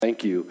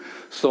Thank you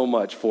so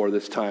much for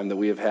this time that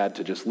we have had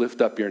to just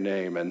lift up your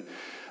name. And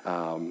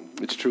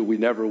it's true, we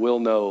never will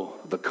know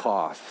the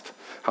cost,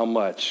 how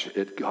much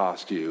it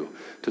cost you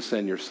to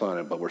send your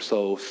son. But we're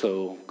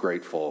so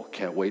grateful.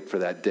 Can't wait for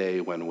that day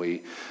when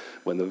we'll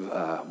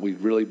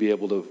be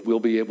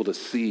able to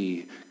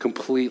see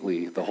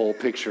completely the whole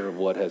picture of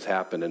what has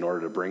happened in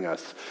order to bring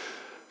us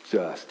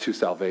to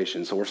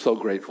salvation. So we're so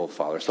grateful,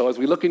 Father. So as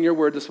we look in your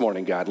word this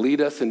morning, God, lead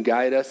us and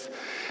guide us.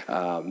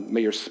 May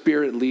your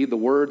spirit lead the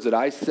words that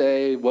I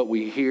say, what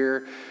we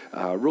hear.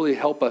 Really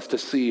help us to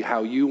see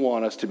how you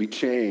want us to be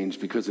changed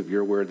because of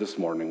your word this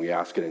morning. We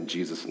ask it in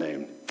Jesus'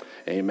 name.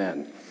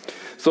 Amen.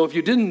 So if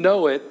you didn't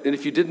know it, and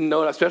if you didn't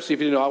know it, especially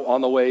if you didn't know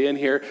on the way in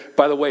here,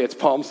 by the way, it's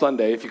Palm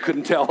Sunday, if you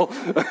couldn't tell.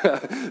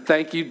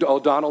 Thank you. Oh,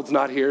 Donald's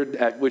not here.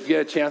 If you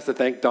get a chance to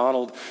thank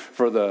Donald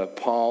for the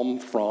palm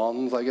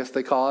fronds, I guess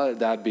they call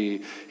it,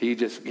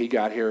 he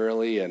got here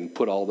early and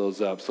put all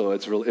those up. So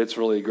it's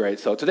really great.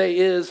 So today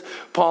is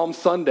Palm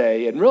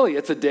Sunday, and really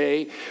it's a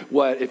day,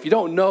 if you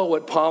don't know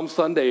what Palm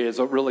Sunday is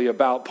really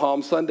about,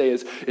 Palm Sunday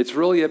it's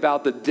really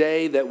about the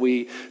day that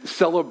we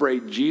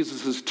celebrate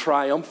Jesus'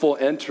 triumphal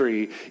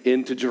entry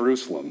into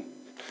Jerusalem.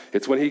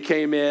 It's when he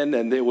came in,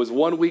 and it was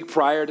 1 week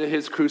prior to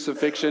his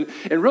crucifixion.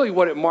 And really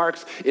what it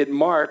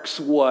marks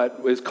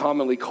what is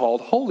commonly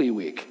called Holy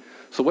Week.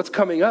 So what's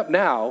coming up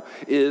now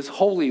is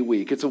Holy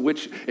Week. It's a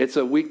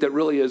week that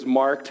really is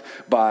marked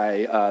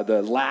by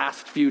the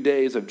last few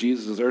days of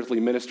Jesus'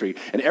 earthly ministry.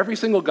 And every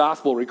single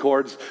gospel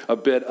records a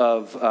bit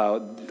of,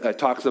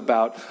 talks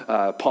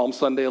about Palm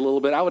Sunday a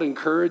little bit. I would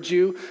encourage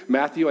you,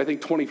 Matthew, I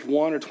think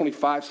 21 or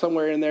 25,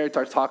 somewhere in there, it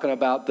starts talking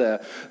about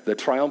the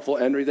triumphal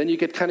entry. Then you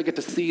get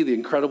to see the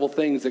incredible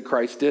things that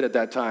Christ did at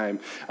that time.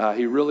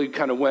 He really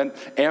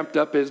amped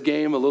up his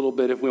game a little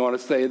bit, if we want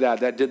to say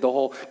that. That did the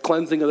whole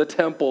cleansing of the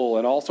temple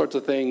and all sorts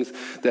of things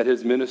that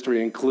his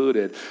ministry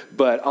included.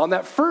 But on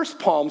that first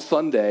Palm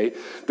Sunday,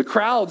 the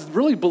crowds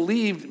really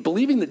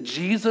believing that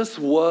Jesus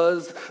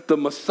was the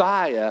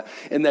Messiah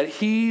and that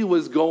he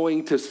was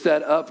going to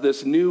set up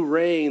this new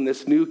reign,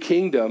 this new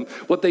kingdom.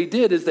 What they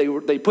did is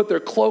they put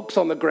their cloaks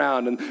on the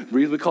ground, and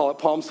we call it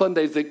Palm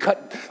Sundays. They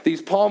cut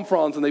these palm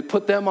fronds and they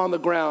put them on the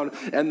ground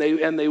and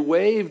they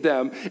waved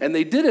them, and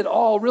they did it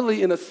all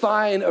really in a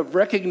sign of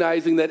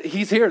recognizing that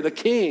he's here, the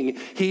King.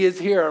 He is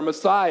here, our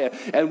Messiah.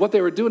 And what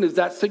they were doing is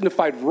that signified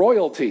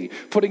royalty,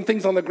 putting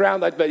things on the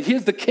ground like that.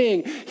 He's the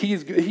King. He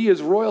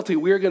is royalty.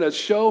 We're going to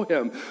show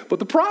him. But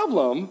the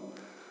problem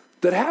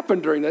that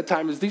happened during that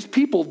time is these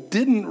people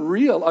didn't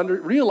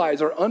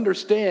realize or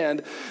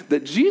understand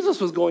that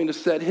Jesus was going to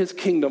set his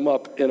kingdom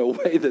up in a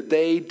way that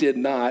they did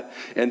not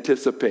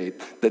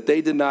anticipate, that they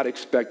did not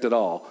expect at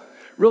all.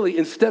 Really,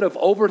 instead of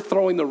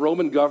overthrowing the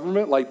Roman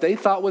government like they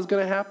thought was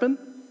going to happen,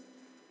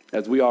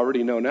 as we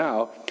already know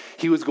now,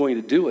 he was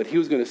going to do it. He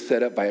was going to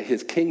set up by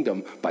his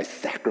kingdom by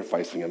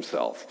sacrificing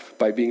himself,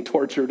 by being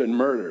tortured and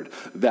murdered.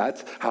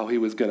 That's how he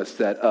was going to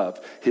set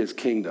up his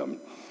kingdom.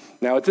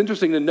 Now, it's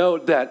interesting to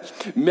note that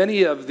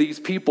many of these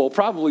people,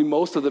 probably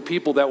most of the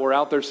people that were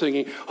out there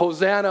singing,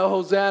 Hosanna,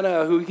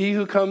 Hosanna, he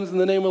who comes in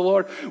the name of the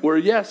Lord, where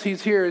yes,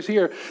 he's here, is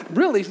here.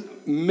 Really,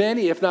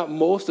 many, if not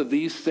most of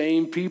these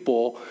same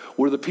people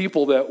were the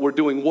people that were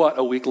doing what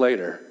a week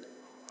later?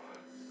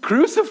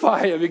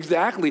 Crucify him,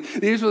 exactly.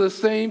 These were the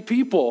same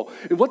people.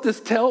 And what this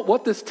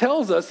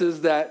tells us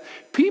is that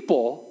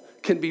people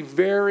can be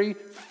very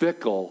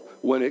fickle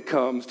when it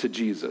comes to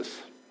Jesus.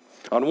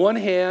 On one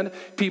hand,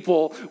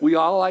 people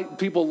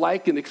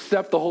like and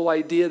accept the whole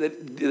idea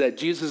that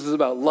Jesus is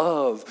about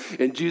love,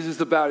 and Jesus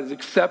is about his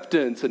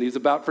acceptance, and he's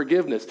about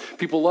forgiveness.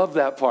 People love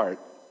that part.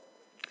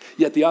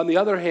 Yet on the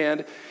other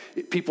hand,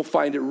 people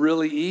find it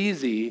really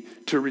easy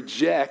to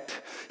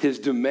reject his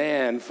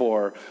demand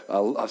for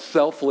a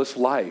selfless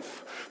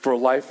life, for a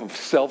life of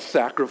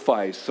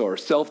self-sacrifice or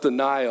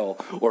self-denial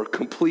or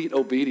complete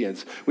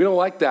obedience. We don't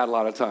like that a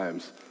lot of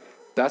times.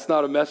 That's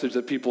not a message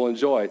that people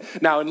enjoy.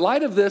 Now, in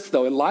light of this,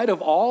 though, in light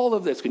of all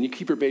of this, can you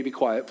keep your baby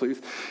quiet, please?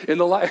 In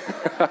the light...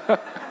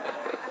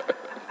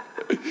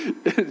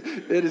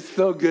 It is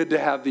so good to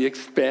have the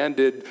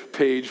expanded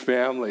Page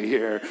family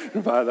here,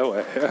 by the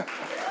way.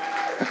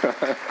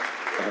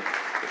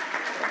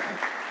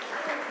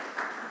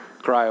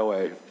 Cry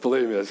away.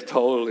 Believe me, it's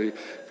totally,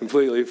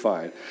 completely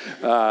fine.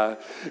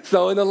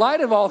 So in the light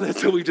of all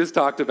this that we just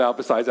talked about,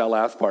 besides that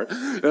last part,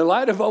 in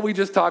light of what we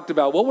just talked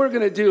about, what we're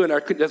going to do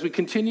as we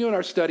continue in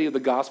our study of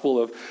the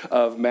Gospel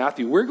of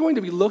Matthew, we're going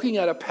to be looking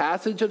at a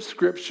passage of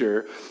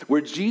Scripture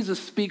where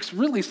Jesus speaks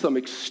really some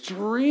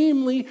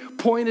extremely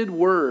pointed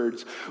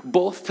words,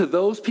 both to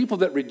those people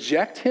that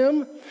reject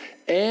him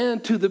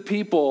and to the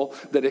people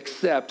that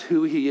accept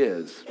who he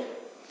is.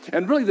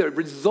 And really the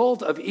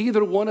result of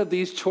either one of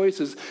these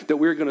choices that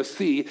we're going to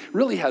see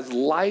really has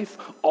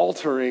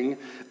life-altering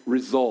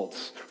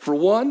results. For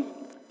one,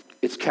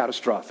 it's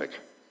catastrophic.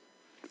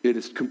 It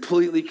is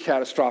completely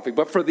catastrophic.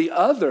 But for the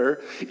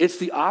other, it's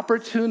the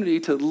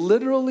opportunity to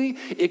literally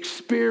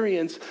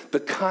experience the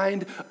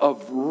kind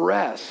of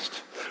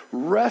rest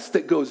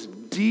that goes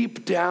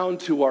deep down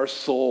to our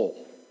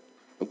soul.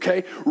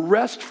 Okay?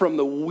 Rest from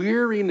the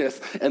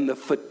weariness and the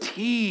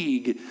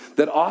fatigue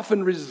that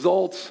often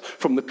results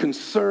from the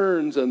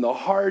concerns and the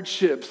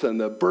hardships and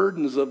the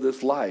burdens of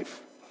this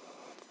life.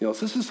 So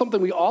this is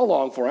something we all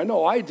long for. I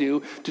know I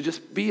do, to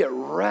just be at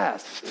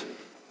rest.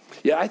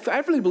 Yeah, I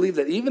really believe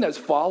that even as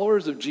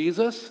followers of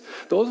Jesus,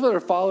 those that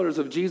are followers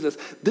of Jesus,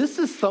 this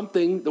is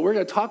something that we're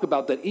going to talk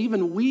about, that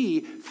even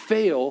we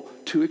fail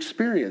to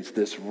experience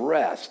this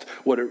rest,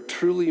 what it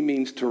truly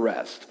means to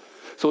rest.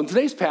 So in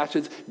today's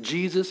passage,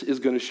 Jesus is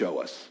going to show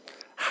us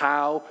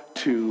how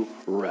to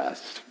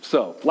rest.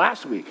 So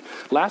last week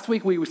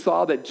we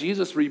saw that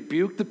Jesus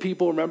rebuked the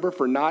people, remember,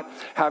 for not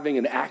having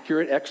an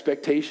accurate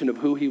expectation of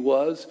who he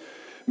was.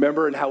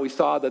 Remember, and how we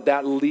saw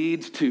that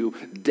leads to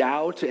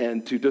doubt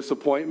and to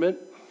disappointment.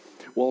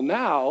 Well,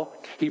 now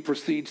he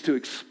proceeds to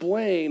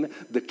explain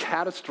the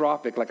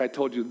catastrophic, like I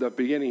told you at the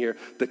beginning here,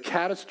 the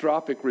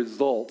catastrophic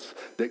results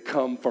that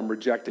come from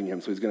rejecting him.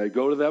 So he's going to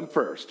go to them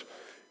first.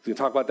 He's going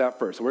to talk about that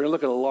first. So we're going to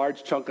look at a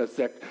large chunk of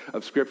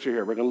scripture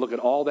here. We're going to look at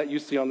all that you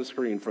see on the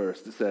screen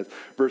first. It says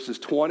verses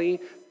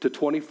 20 to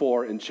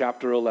 24 in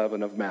chapter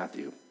 11 of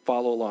Matthew.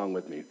 Follow along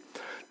with me.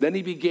 Then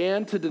he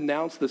began to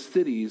denounce the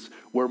cities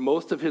where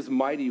most of his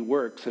mighty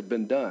works had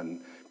been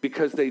done,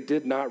 because they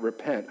did not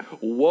repent.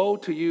 Woe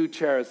to you,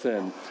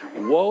 Chorazin!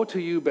 Woe to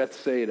you,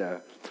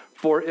 Bethsaida!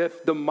 For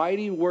if the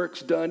mighty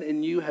works done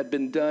in you had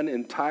been done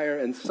in Tyre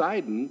and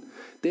Sidon,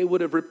 they would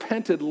have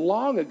repented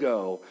long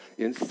ago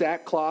in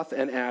sackcloth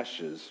and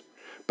ashes.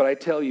 But I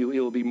tell you, it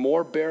will be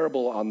more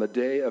bearable on the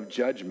day of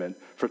judgment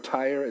for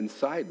Tyre and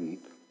Sidon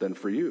than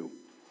for you.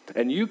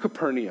 And you,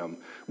 Capernaum,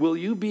 will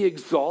you be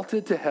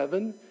exalted to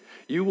heaven?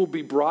 You will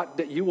be brought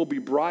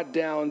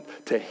down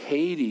to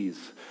Hades.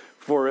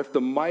 For if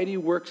the mighty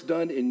works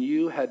done in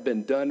you had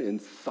been done in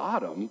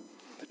Sodom,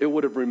 it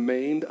would have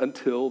remained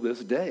until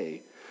this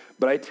day.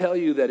 But I tell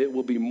you that it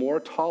will be more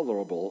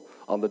tolerable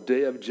on the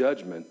day of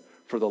judgment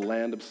for the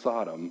land of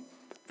Sodom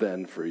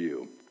than for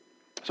you.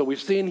 So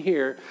we've seen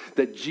here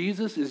that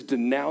Jesus is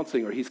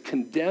denouncing, or he's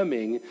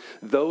condemning,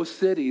 those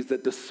cities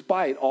that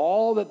despite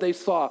all that they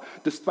saw,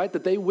 despite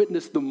that they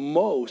witnessed the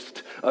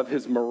most of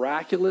his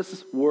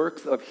miraculous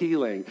works of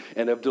healing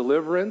and of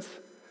deliverance,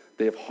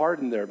 they have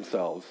hardened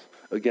themselves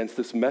against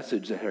this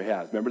message that he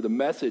has. Remember, the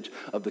message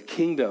of the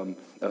kingdom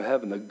of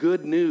heaven, the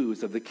good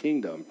news of the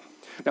kingdom.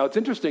 Now, it's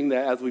interesting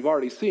that, as we've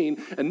already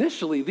seen,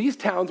 initially these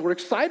towns were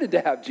excited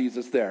to have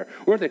Jesus there,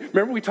 weren't they?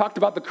 Remember, we talked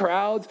about the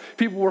crowds.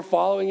 People were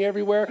following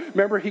everywhere.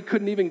 Remember, he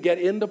couldn't even get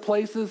into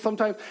places.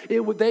 Sometimes he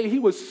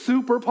was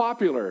super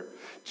popular.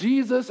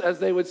 Jesus, as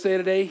they would say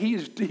today,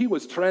 he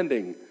was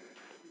trending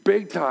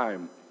big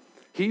time.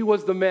 He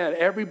was the man.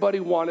 Everybody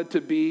wanted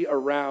to be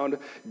around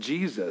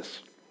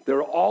Jesus. There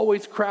were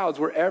always crowds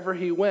wherever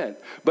he went.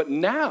 But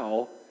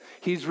now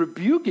he's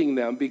rebuking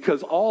them,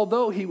 because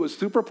although he was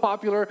super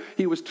popular,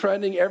 he was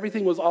trending,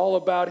 everything was all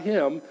about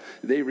him,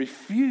 they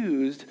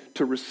refused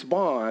to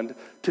respond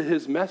to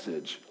his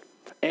message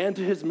and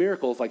to his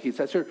miracles, like he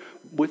says here,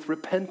 with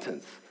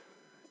repentance.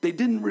 They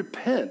didn't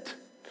repent.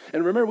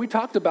 And remember, we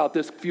talked about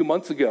this a few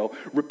months ago.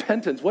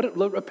 Repentance. What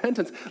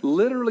repentance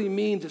literally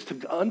means is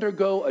to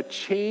undergo a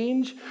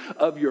change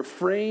of your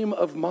frame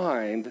of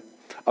mind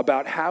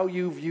about how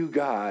you view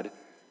God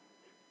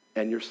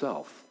and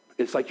yourself.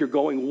 It's like you're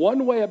going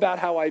one way about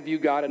how I view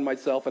God and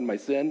myself and my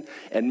sin,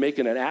 and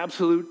making an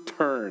absolute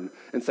turn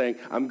and saying,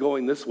 I'm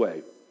going this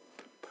way.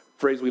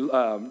 We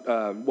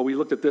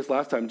looked at this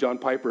last time. John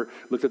Piper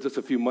looked at this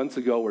a few months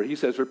ago, where he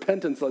says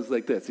repentance is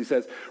like this. He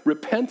says,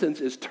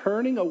 repentance is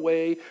turning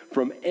away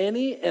from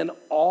any and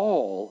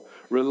all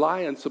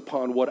reliance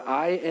upon what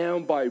I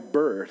am by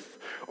birth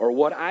or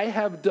what I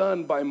have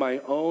done by my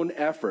own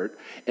effort,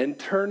 and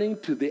turning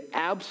to the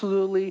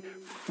absolutely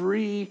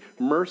free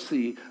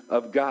mercy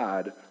of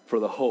God for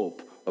the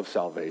hope of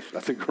salvation.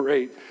 That's a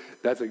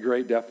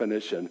great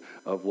definition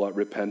of what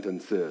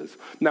repentance is.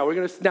 Now we're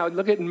going to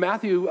look at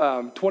Matthew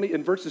 20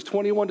 in verses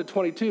 21 to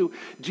 22.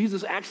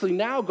 Jesus actually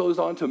now goes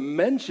on to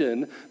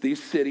mention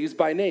these cities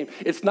by name.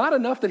 It's not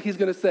enough that he's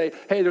going to say,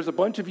 hey, there's a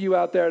bunch of you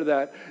out there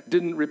that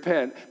didn't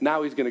repent.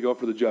 Now he's going to go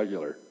for the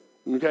jugular.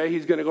 Okay,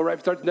 he's going to go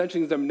starts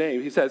mentioning them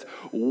names. He says,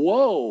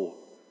 woe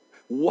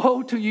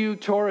to you,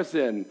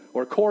 Chorazin,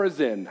 or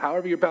Chorazin,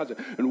 however you pronounce it.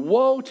 And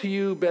woe to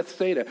you,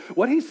 Bethsaida.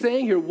 What he's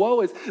saying here,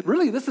 woe, is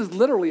really, this is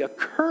literally a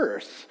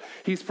curse.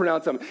 He's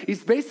pronounced them.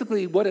 He's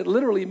basically, what it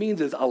literally means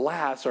is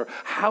alas, or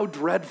how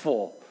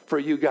dreadful for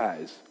you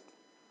guys.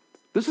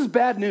 This is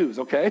bad news,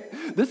 okay?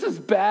 This is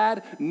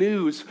bad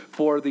news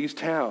for these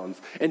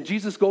towns. And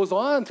Jesus goes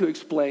on to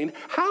explain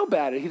how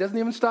bad it is. He doesn't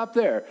even stop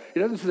there.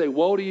 He doesn't say,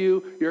 woe to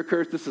you, you're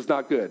cursed, this is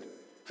not good.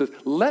 He says,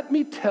 let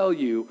me tell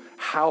you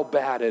how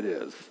bad it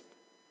is.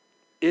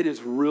 It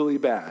is really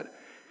bad.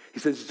 He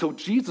says, so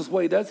Jesus,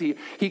 what he does,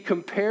 he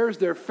compares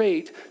their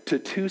fate to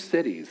two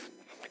cities,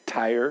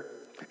 Tyre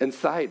and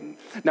Sidon.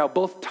 Now,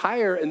 both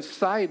Tyre and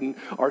Sidon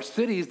are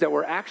cities that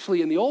were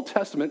actually, in the Old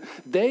Testament,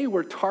 they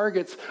were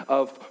targets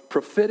of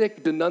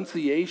prophetic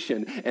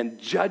denunciation and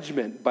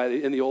judgment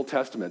in the Old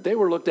Testament. They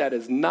were looked at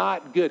as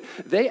not good.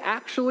 They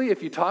actually,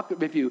 if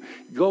you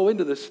go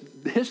into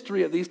the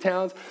history of these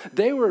towns,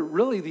 they were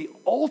really the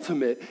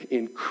ultimate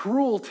in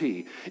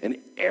cruelty and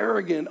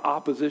arrogant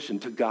opposition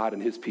to God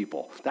and his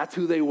people. That's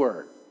who they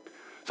were.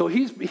 So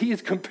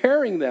he's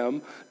comparing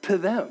them to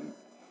them.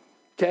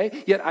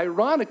 Okay? Yet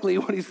ironically,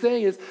 what he's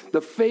saying is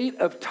the fate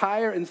of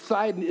Tyre and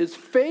Sidon is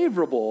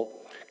favorable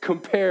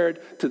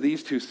compared to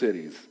these two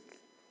cities.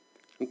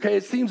 Okay,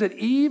 it seems that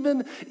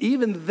even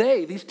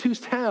these two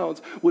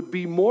towns, would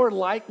be more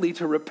likely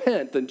to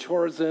repent than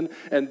Chorazin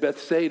and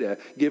Bethsaida,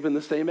 given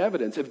the same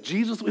evidence. If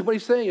Jesus, what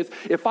he's saying is,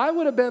 if I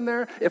would have been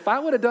there, if I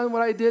would have done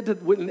what I did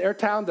in their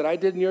town that I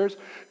did in yours,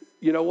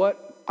 you know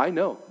what? I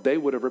know they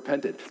would have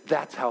repented.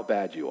 That's how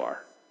bad you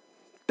are.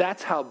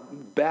 That's how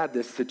bad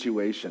this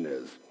situation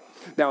is.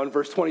 Now, in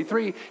verse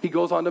 23, he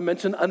goes on to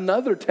mention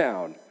another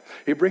town.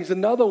 He brings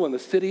another one, the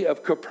city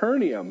of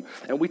Capernaum.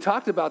 And we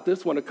talked about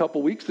this one a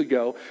couple weeks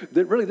ago,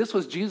 that really this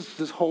was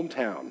Jesus'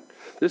 hometown.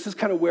 This is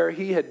kind of where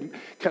he had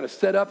kind of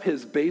set up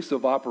his base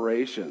of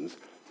operations.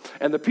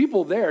 And the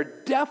people there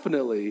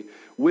definitely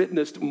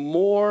witnessed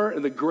more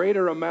and the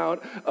greater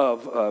amount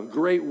of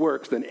great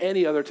works than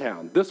any other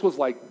town. This was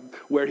like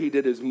where he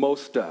did his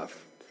most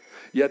stuff.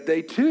 Yet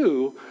they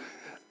too,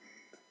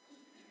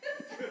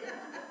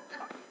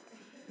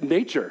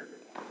 nature.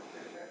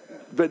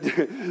 But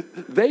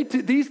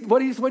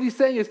what he's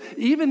saying is,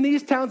 even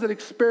these towns that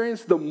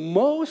experienced the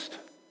most,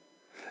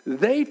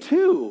 they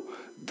too,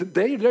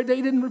 they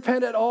didn't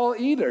repent at all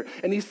either.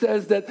 And he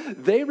says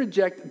that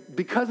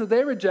because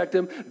they reject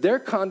him, their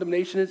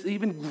condemnation is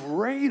even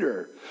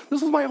greater.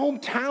 This was my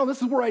hometown.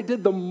 This is where I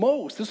did the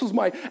most. This was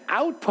my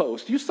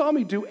outpost. You saw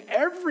me do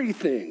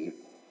everything.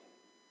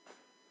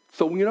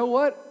 So you know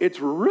what?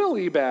 It's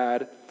really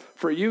bad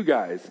for you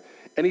guys.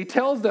 And he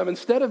tells them,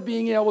 instead of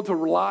being able to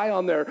rely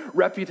on their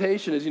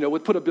reputation as,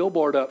 would put a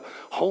billboard up,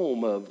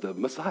 home of the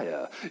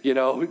Messiah,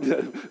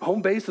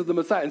 home base of the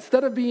Messiah.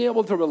 Instead of being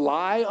able to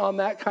rely on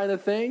that kind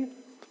of thing,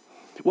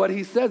 what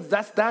he says,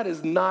 that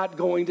is not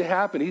going to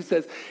happen.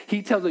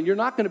 He tells them, you're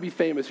not going to be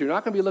famous. You're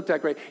not going to be looked at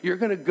great. You're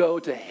going to go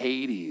to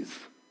Hades.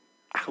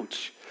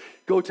 Ouch.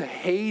 Go to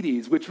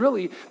Hades, which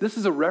really, this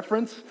is a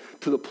reference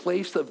to the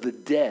place of the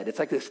dead. It's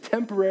like this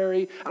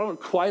temporary, I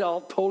don't quite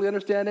totally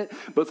understand it,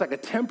 but it's like a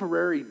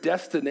temporary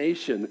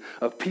destination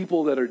of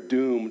people that are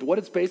doomed. What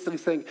it's basically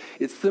saying,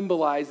 it's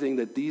symbolizing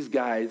that these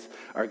guys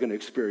are going to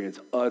experience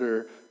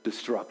utter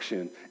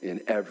destruction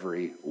in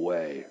every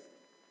way.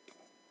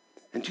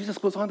 And Jesus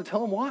goes on to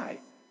tell them why.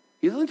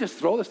 He doesn't just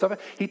throw this stuff out.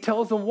 He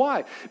tells them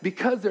why.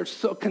 Because they're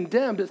so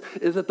condemned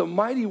is that the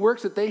mighty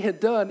works that they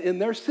had done in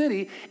their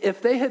city,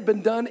 if they had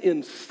been done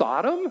in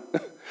Sodom,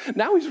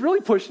 now he's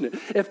really pushing it.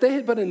 If they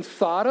had been in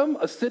Sodom,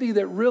 a city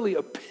that really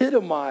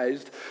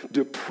epitomized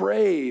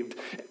depraved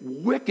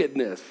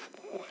wickedness,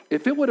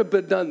 if it would have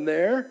been done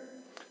there,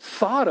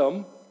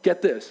 Sodom,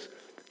 get this,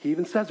 he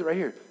even says it right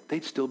here,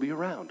 they'd still be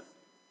around.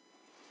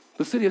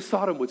 The city of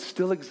Sodom would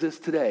still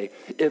exist today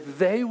if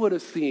they would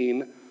have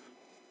seen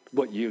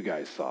what you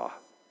guys saw.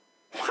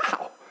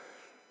 Wow.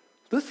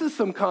 This is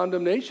some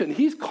condemnation.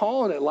 He's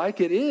calling it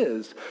like it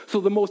is. So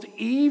the most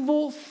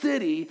evil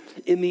city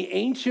in the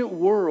ancient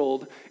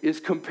world is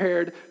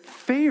compared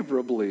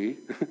favorably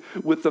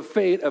with the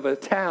fate of a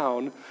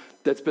town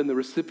that's been the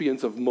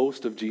recipients of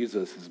most of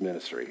Jesus'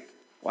 ministry.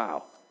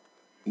 Wow.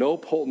 No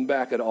holding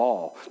back at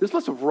all. This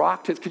must have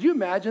rocked his. Could you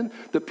imagine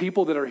the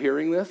people that are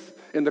hearing this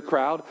in the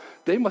crowd?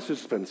 They must have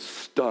just been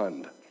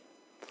stunned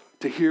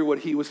to hear what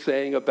he was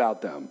saying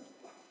about them.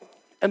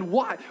 And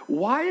why?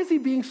 Why is he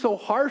being so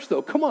harsh,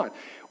 though? Come on.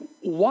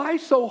 Why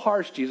so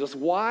harsh, Jesus?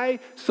 Why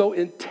so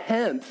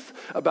intense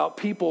about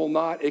people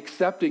not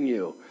accepting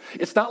you?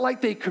 It's not like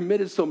they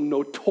committed some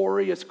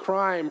notorious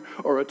crime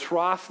or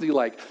atrocity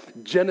like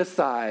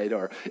genocide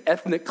or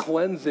ethnic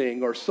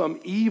cleansing or some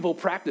evil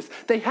practice.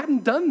 They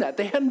hadn't done that.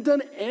 They hadn't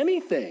done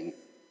anything.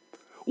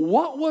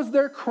 What was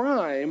their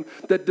crime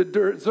that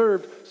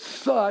deserved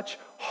such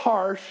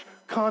harsh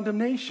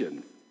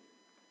condemnation?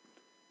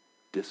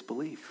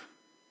 Disbelief.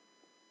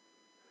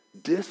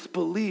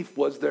 Disbelief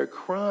was their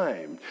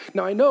crime.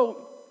 Now, I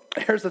know,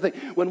 here's the thing.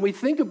 When we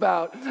think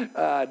about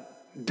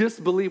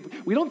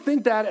disbelief, we don't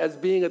think that as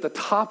being at the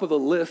top of the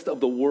list of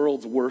the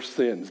world's worst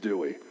sins, do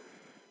we?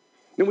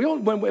 And we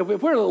don't,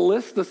 if we're to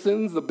list the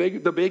sins, the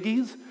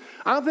biggies,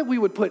 I don't think we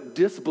would put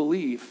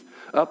disbelief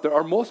up there,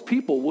 or most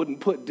people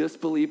wouldn't put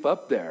disbelief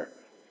up there.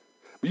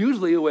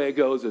 Usually the way it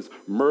goes is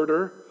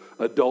murder,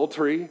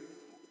 adultery,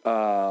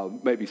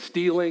 maybe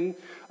stealing,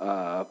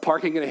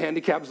 parking in a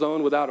handicap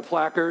zone without a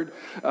placard,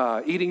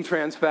 eating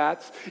trans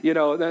fats,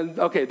 then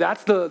okay,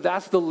 that's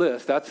the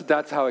list.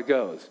 That's how it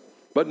goes.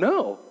 But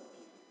no,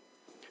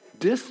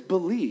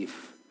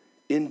 disbelief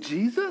in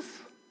Jesus?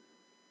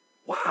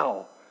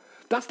 Wow.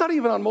 That's not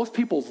even on most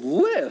people's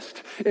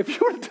list. If you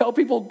were to tell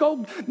people,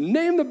 go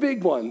name the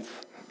big ones,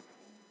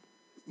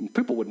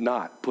 people would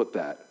not put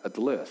that at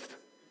the list.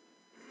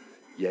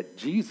 Yet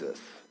Jesus,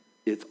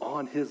 it's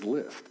on his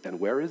list. And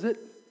where is it?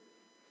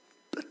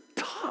 The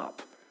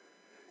top.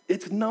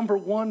 It's number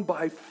one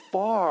by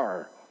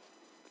far.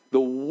 The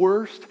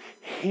worst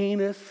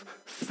heinous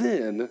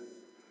sin,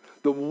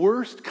 the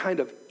worst kind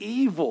of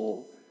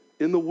evil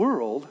in the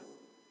world,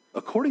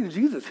 according to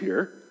Jesus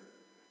here,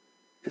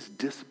 is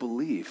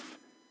disbelief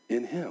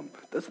in him.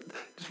 Just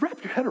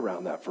wrap your head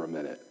around that for a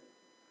minute.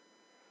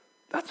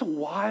 That's a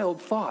wild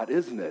thought,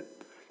 isn't it?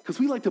 Because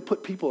we like to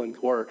put people in,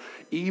 or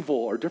evil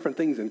or different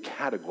things in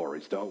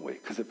categories, don't we?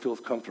 Because it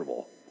feels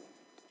comfortable.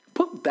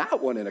 Put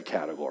that one in a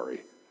category.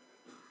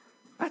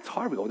 That's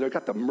hard. We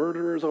got the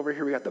murderers over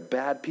here. We got the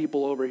bad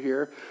people over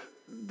here.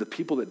 The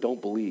people that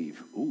don't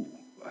believe. Ooh,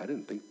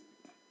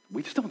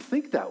 we just don't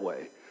think that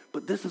way.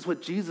 But this is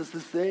what Jesus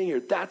is saying here.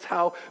 That's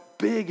how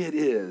big it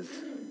is.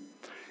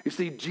 You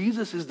see,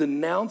 Jesus is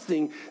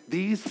denouncing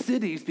these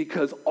cities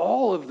because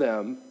all of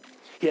them,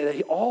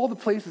 all the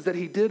places that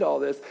he did all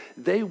this,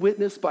 they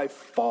witnessed by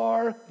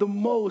far the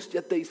most,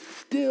 yet they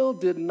still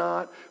did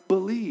not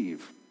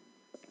believe.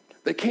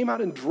 They came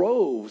out in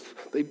droves.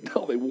 They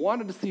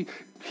wanted to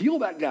heal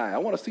that guy. I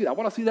want to see that. I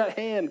want to see that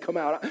hand come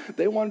out.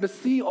 They wanted to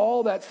see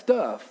all that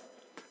stuff.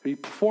 He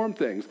performed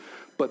things,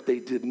 but they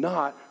did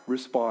not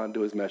respond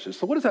to his message.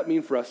 So what does that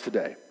mean for us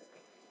today?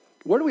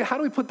 How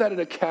do we put that in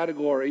a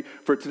category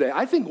for today?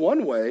 I think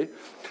one way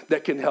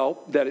that can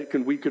help,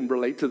 we can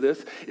relate to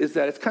this, is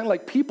that it's kind of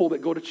like people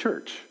that go to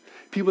church.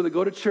 People that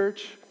go to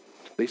church,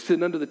 they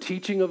sit under the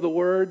teaching of the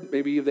word.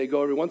 Maybe they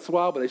go every once in a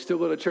while, but they still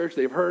go to church.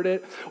 They've heard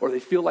it, or they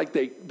feel like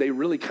they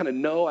really kind of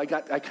know. I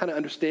kind of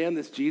understand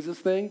this Jesus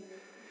thing.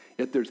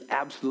 Yet there's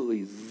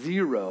absolutely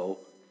zero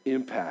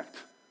impact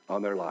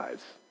on their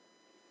lives.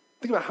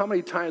 Think about how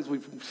many times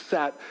we've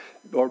sat,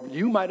 or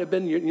you might have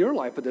been in your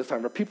life at this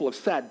time, where people have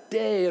sat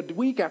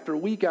week after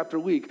week after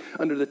week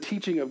under the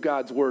teaching of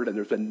God's word, and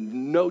there's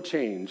been no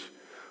change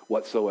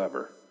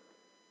whatsoever.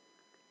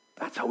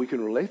 That's how we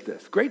can relate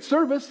this. Great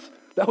service.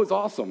 That was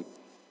awesome.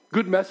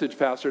 Good message,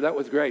 Pastor. That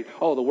was great.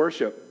 Oh, the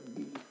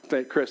worship.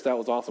 Thank Chris, that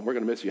was awesome. We're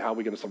going to miss you. How are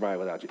we going to survive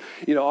without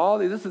you? All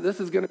this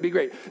is going to be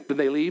great. Then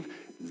they leave,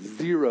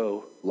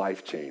 zero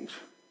life change.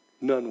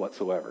 None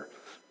whatsoever.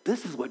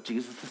 This is what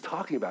Jesus is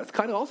talking about. It's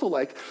kind of also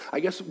like,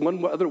 I guess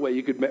one other way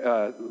you could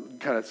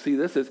kind of see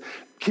this is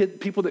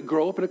people that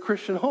grow up in a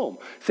Christian home.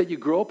 Say you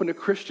grow up in a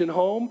Christian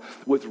home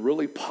with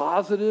really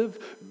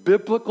positive,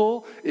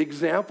 biblical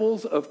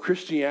examples of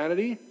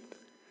Christianity.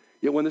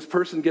 Yet when this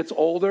person gets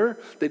older,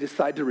 they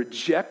decide to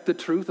reject the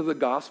truth of the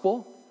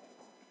gospel.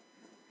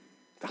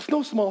 That's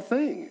no small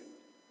thing.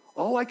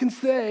 All I can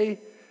say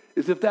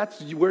is if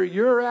that's where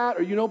you're at,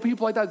 or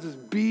people like that,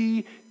 just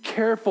be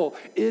careful.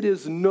 It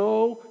is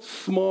no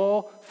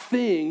small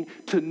thing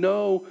to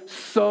know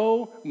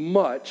so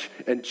much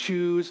and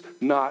choose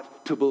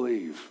not to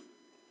believe.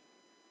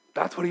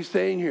 That's what he's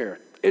saying here.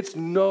 It's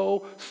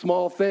no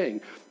small thing.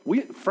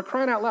 For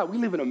crying out loud, we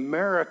live in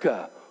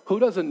America. Who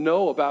doesn't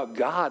know about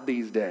God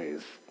these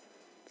days?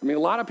 A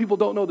lot of people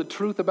don't know the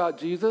truth about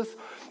Jesus,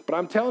 but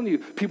I'm telling you,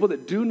 people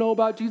that do know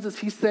about Jesus,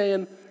 he's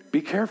saying,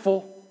 be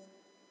careful.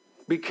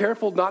 Be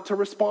careful not to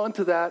respond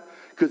to that,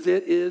 because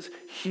it is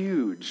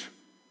huge.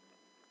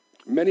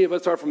 Many of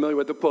us are familiar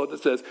with the quote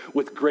that says,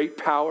 with great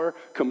power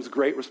comes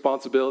great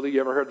responsibility.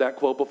 You ever heard that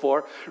quote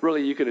before?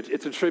 Really,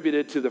 it's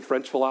attributed to the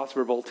French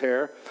philosopher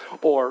Voltaire,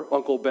 or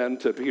Uncle Ben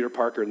to Peter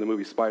Parker in the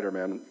movie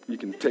Spider-Man. You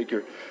can take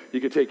your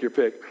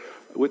pick.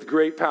 With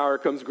great power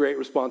comes great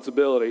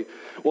responsibility.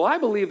 Well, I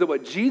believe that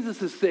what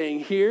Jesus is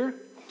saying here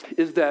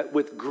is that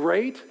with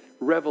great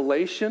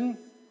revelation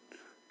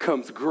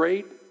comes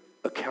great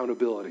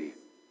accountability.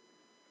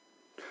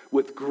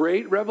 With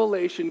great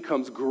revelation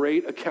comes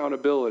great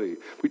accountability.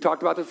 We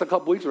talked about this a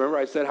couple weeks. Remember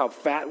I said how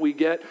fat we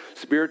get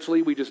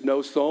spiritually. We just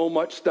know so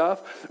much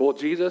stuff. Well,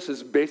 Jesus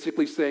is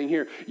basically saying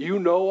here, you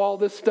know all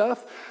this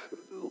stuff,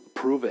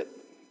 prove it.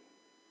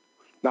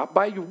 Not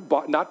by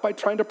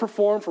trying to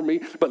perform for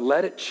me, but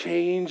let it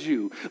change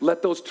you.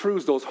 Let those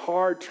truths, those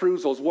hard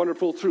truths, those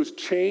wonderful truths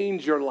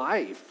change your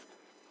life.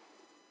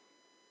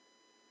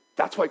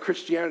 That's why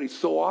Christianity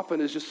so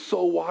often is just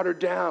so watered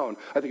down.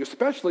 I think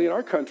especially in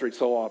our country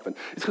so often.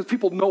 It's because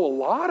people know a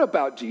lot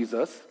about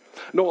Jesus,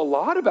 know a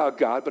lot about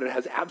God, but it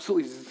has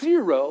absolutely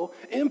zero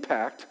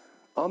impact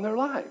on their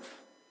lives.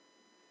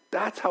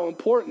 That's how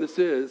important this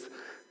is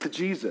to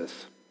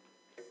Jesus.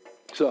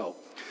 So,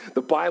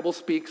 the Bible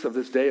speaks of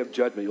this day of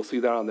judgment. You'll see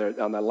that on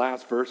that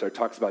last verse there. It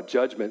talks about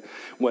judgment,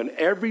 when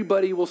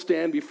everybody will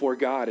stand before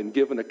God and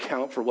give an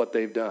account for what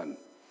they've done.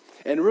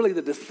 And really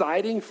the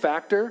deciding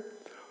factor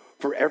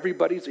for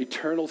everybody's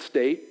eternal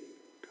state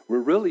will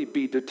really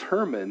be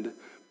determined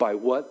by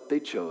what they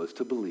chose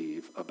to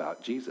believe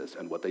about Jesus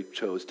and what they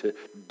chose to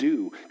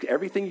do.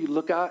 Everything you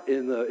look at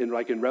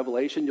in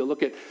Revelation, you'll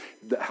look at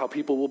how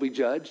people will be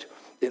judged.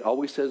 It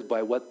always says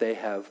by what they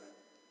have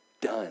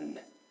done.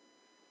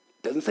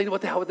 It doesn't say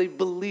how they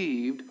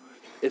believed.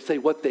 It says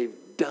what they've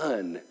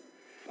done.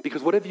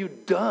 Because what have you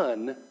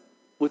done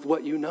with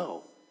what you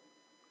know?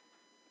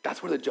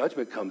 That's where the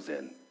judgment comes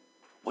in.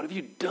 What have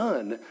you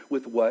done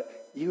with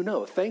what you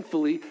know?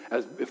 Thankfully,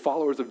 as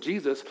followers of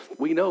Jesus,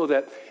 we know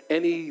that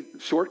any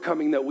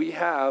shortcoming that we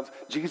have,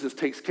 Jesus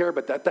takes care of,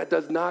 but that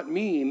does not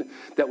mean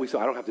that we say,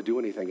 I don't have to do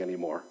anything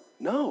anymore.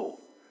 No.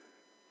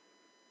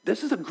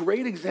 This is a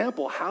great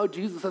example how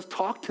Jesus has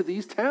talked to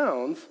these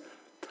towns,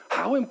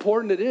 how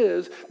important it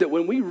is that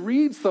when we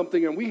read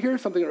something and we hear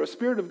something and the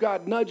Spirit of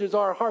God nudges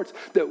our hearts,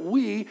 that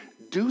we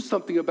do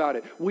something about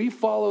it. We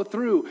follow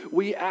through.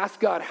 We ask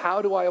God,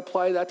 how do I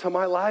apply that to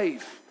my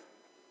life?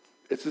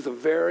 This is a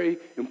very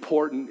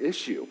important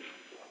issue.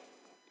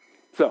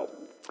 So,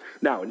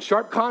 now in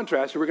sharp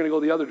contrast, we're going to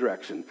go the other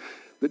direction.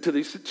 To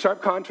these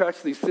sharp contrasts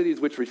to these cities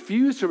which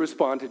refuse to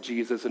respond to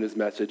Jesus and his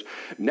message.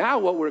 Now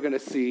what we're going to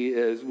see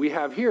is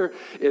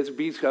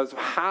because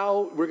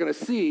how we're going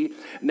to see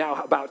now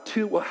about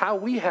how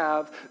we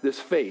have this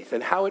faith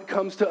and how it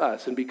comes to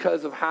us, and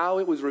because of how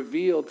it was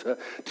revealed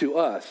to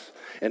us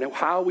and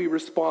how we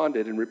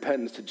responded in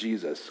repentance to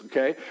Jesus.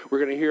 Okay, we're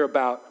going to hear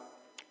about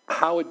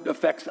how it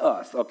affects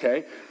us,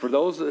 okay? For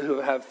those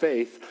who have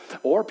faith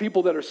or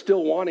people that are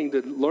still wanting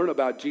to learn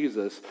about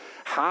Jesus,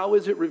 how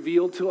is it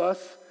revealed to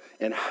us,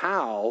 and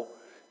how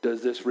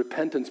does this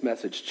repentance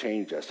message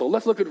change us? So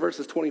let's look at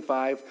verses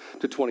 25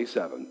 to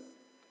 27.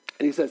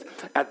 And he says,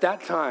 at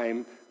that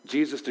time,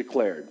 Jesus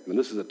declared, and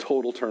this is a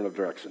total turn of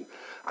direction,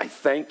 I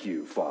thank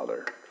you,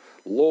 Father,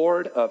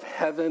 Lord of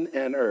heaven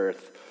and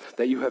earth,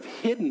 that you have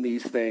hidden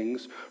these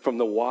things from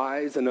the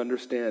wise and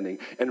understanding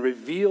and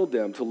revealed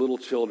them to little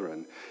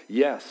children.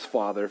 Yes,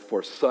 Father,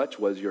 for such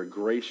was your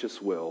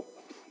gracious will.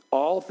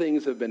 All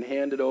things have been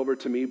handed over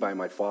to me by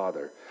my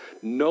Father.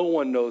 No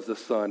one knows the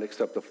Son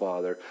except the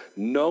Father.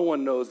 No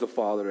one knows the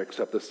Father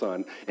except the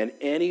Son, and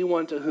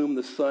anyone to whom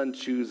the Son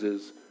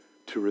chooses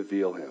to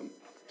reveal him.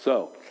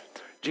 So,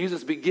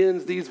 Jesus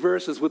begins these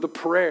verses with a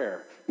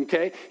prayer,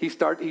 okay? He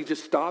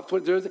just stops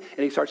what there's, and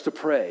he starts to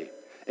pray.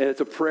 And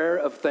it's a prayer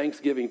of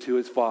thanksgiving to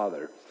his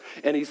Father.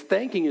 And he's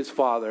thanking his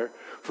Father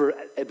for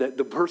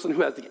the person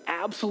who has the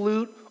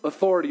absolute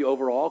authority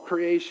over all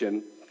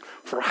creation,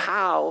 for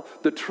how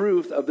the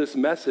truth of this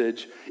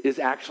message is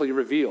actually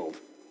revealed.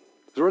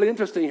 It's really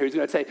interesting here. He's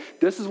going to say,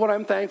 this is what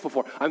I'm thankful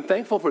for. I'm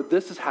thankful for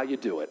this is how you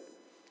do it.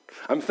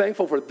 I'm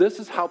thankful for this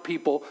is how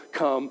people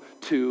come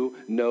to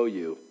know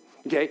you.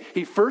 Okay?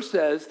 He first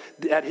says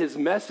that his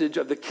message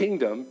of the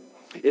kingdom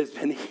has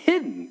been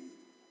hidden,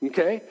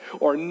 okay?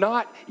 Or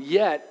not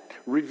yet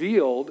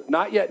revealed,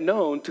 not yet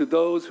known to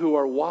those who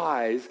are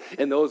wise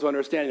and those who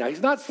understand. Now,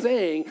 he's not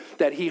saying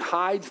that he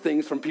hides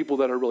things from people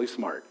that are really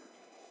smart.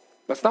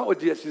 That's not what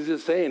Jesus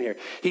is saying here.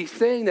 He's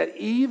saying that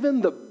even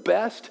the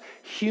best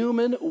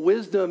human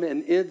wisdom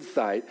and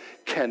insight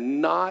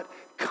cannot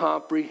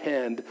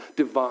comprehend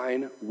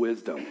divine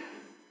wisdom.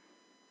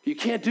 You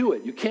can't do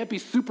it. You can't be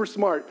super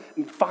smart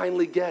and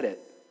finally get it.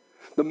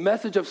 The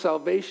message of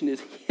salvation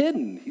is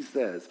hidden, he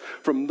says,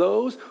 from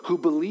those who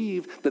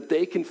believe that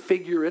they can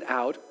figure it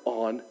out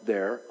on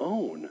their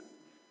own.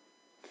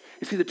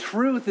 You see, the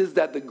truth is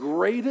that the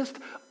greatest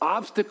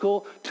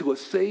obstacle to a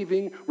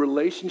saving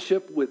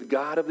relationship with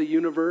God of the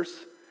universe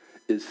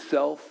is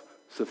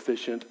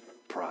self-sufficient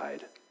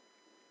pride.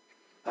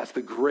 That's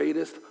the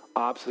greatest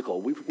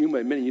obstacle.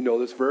 Many of you know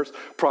this verse,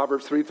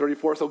 Proverbs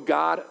 3:34. So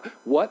God,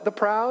 what the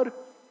proud?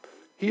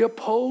 He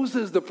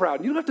opposes the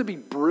proud. You don't have to be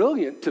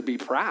brilliant to be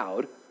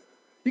proud.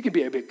 You can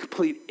be a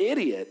complete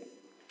idiot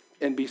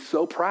and be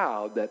so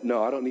proud that,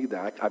 no, I don't need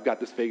that. I've got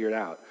this figured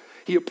out.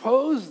 He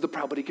opposes the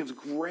proud, but he gives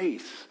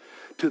grace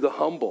to the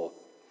humble.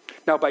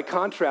 Now, by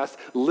contrast,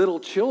 little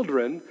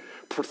children,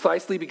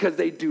 precisely because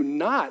they do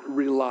not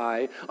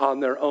rely on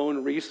their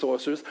own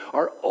resources,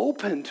 are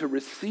open to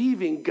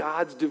receiving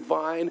God's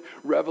divine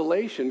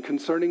revelation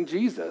concerning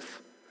Jesus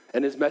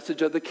and his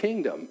message of the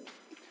kingdom.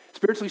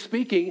 Spiritually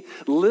speaking,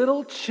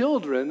 little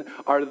children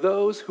are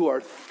those who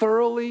are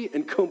thoroughly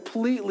and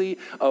completely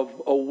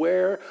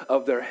aware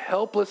of their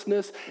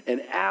helplessness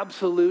and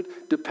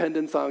absolute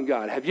dependence on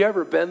God. Have you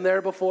ever been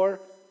there before?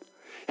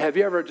 Have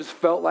you ever just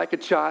felt like a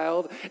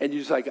child and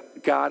you're just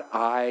like, God,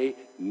 I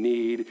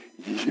need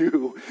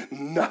you.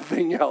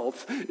 Nothing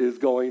else is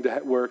going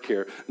to work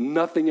here.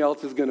 Nothing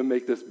else is going to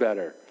make this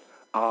better.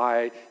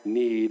 I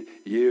need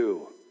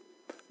you.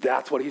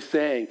 That's what he's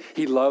saying.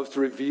 He loves to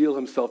reveal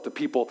himself to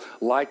people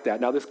like that.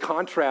 Now, this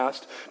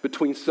contrast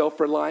between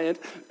self-reliant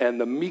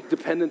and the meek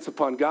dependence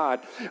upon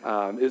God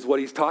is what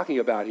he's talking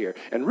about here.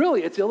 And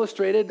really, it's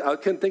illustrated. I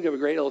couldn't think of a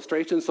great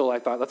illustration, so I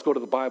thought, let's go to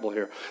the Bible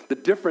here. The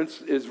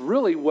difference is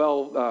really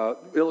well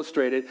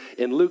illustrated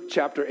in Luke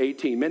chapter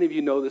 18. Many of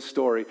you know this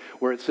story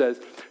where it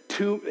says,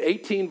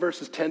 18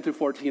 verses 10 through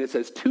 14, it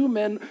says, 2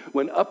 men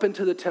went up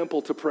into the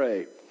temple to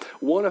pray,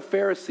 one a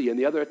Pharisee and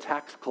the other a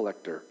tax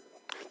collector.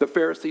 The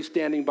Pharisee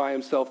standing by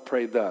himself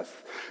prayed thus,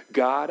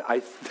 God, I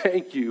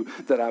thank you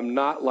that I'm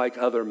not like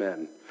other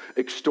men,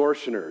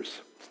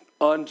 extortioners,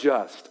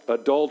 unjust,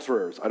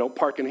 adulterers. I don't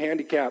park in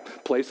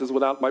handicapped places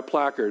without my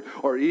placard,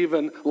 or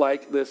even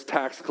like this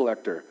tax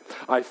collector.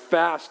 I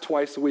fast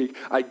twice a week.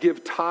 I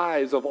give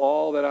tithes of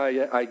all that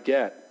I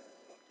get.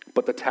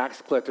 But the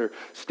tax collector,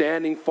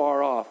 standing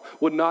far off,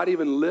 would not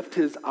even lift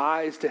his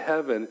eyes to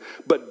heaven,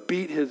 but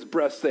beat his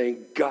breast, saying,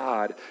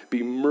 God,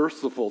 be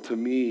merciful to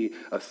me,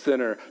 a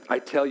sinner. I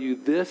tell you,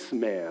 this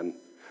man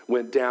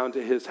went down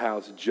to his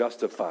house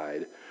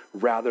justified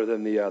rather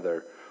than the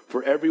other.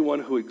 For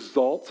everyone who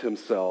exalts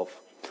himself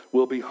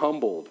will be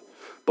humbled,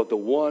 but the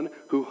one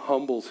who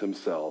humbles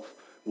himself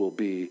will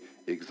be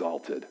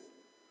exalted.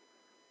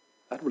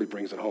 That really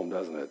brings it home,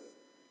 doesn't it?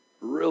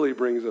 Really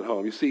brings it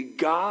home. You see,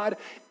 God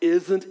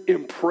isn't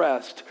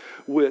impressed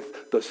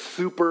with the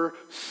super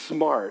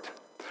smart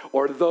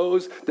or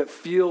those that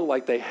feel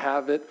like they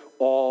have it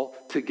all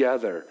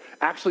together.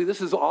 Actually,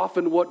 this is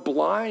often what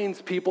blinds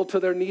people to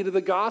their need of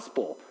the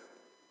gospel.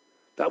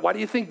 Why do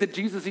you think that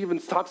Jesus even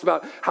talks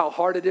about how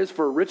hard it is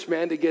for a rich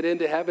man to get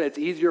into heaven? It's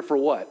easier for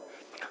what?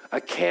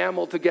 A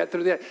camel to get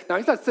through that. Now,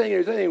 he's not saying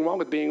there's anything wrong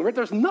with being rich.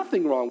 There's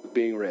nothing wrong with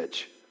being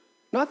rich.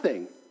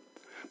 Nothing.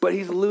 But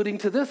he's alluding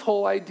to this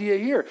whole idea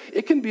here.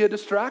 It can be a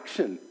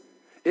distraction.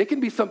 It can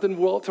be something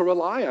to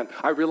rely on.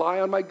 I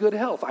rely on my good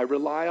health. I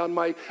rely on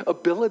my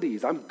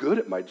abilities. I'm good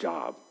at my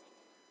job.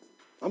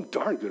 I'm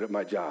darn good at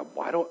my job.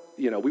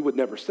 We would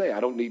never say, I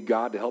don't need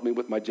God to help me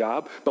with my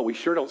job, but we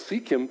sure don't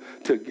seek him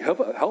to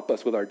help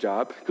us with our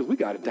job because we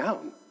got it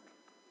down.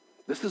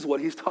 This is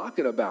what he's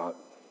talking about.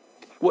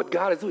 What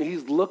God is doing,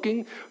 he's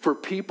looking for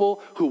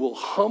people who will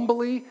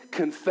humbly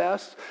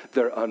confess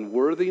their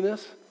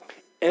unworthiness,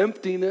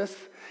 emptiness,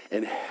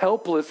 and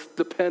helpless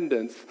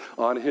dependence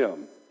on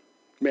him.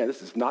 Man,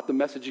 this is not the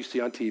message you see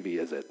on TV,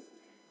 is it?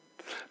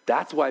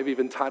 That's why we've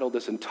entitled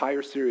this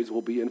entire series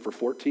we'll be in for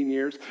 14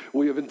 years.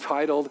 We have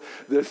entitled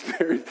this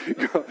series,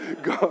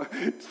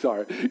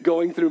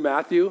 going through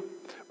Matthew.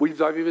 We've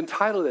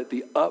entitled it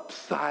The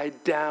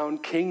Upside Down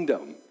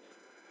Kingdom.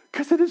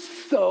 Because it is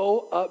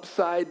so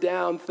upside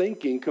down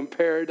thinking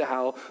compared to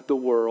how the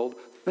world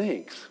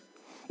thinks.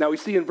 Now we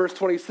see in verse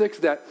 26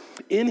 that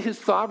in his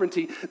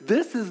sovereignty,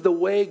 this is the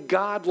way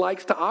God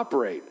likes to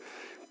operate.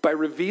 By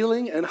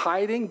revealing and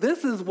hiding,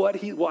 this is why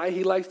he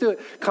likes to do it.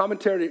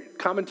 Commentator,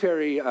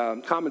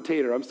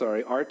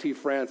 R.T.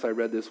 France, I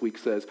read this week,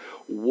 says,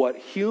 what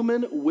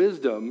human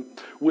wisdom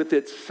with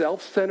its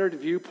self-centered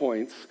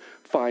viewpoints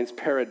finds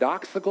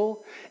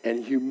paradoxical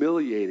and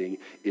humiliating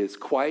is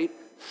quite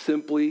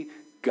simply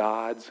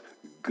God's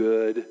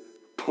good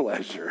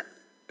pleasure.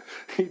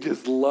 He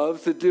just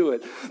loves to do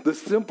it. The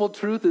simple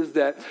truth is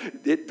that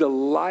it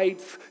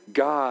delights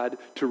God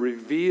to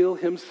reveal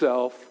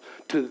himself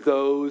to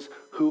those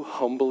who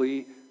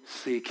humbly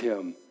seek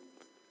him.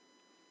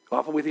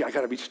 Often we think, I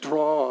got to be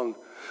strong.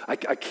 I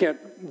can't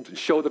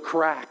show the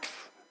cracks.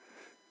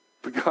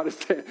 But God is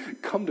saying,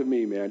 come to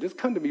me, man. Just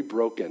come to me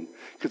broken.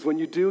 Because when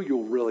you do,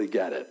 you'll really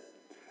get it.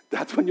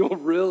 That's when you'll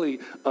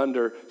really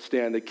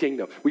understand the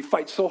kingdom. We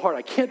fight so hard.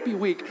 I can't be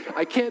weak.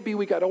 I can't be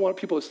weak. I don't want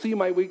people to see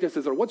my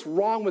weaknesses or what's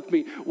wrong with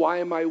me. Why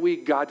am I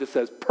weak? God just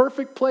says,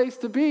 perfect place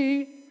to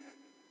be.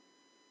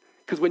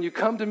 Because when you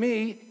come to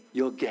me,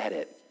 you'll get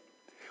it.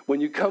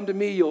 When you come to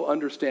me, you'll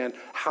understand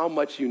how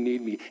much you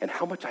need me and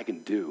how much I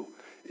can do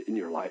in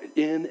your life,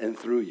 in and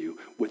through you,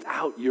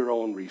 without your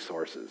own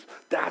resources.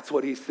 That's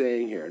what he's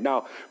saying here.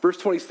 Now, verse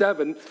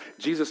 27,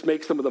 Jesus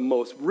makes some of the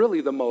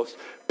most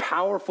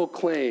powerful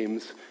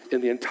claims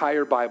in the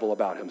entire Bible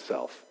about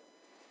himself.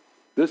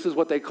 This is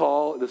what they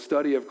call the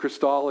study of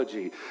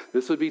Christology.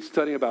 This would be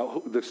studying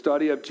about the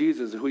study of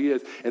Jesus, who he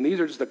is. And these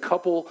are just a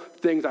couple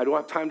things. I don't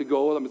have time to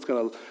go over them. I'm just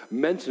going to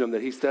mention them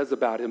that he says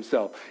about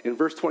himself. In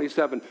verse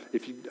 27,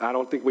 I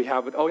don't think we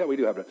have it. Oh, yeah, we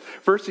do have it.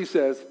 First, he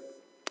says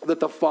that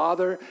the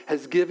Father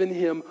has given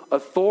him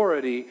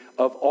authority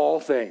of all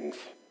things.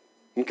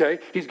 Okay?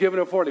 He's given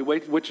authority,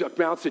 which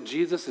amounts to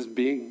Jesus as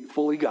being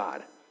fully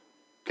God.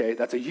 Okay,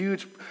 that's a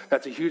huge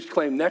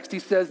claim. Next, he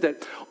says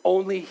that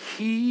only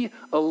he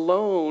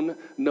alone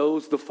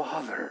knows the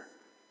Father.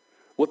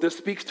 What this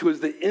speaks to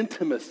is the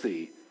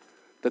intimacy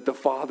that the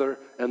Father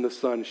and the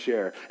Son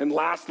share. And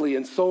lastly,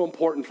 and so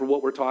important for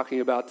what we're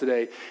talking about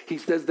today, he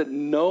says that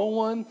no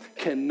one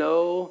can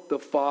know the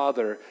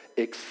Father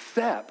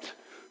except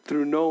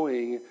through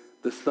knowing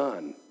the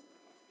Son.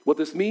 What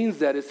this means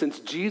that is since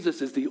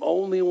Jesus is the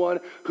only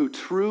one who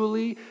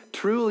truly,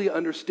 truly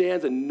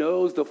understands and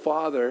knows the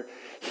Father,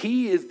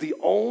 he is the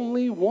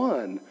only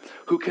one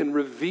who can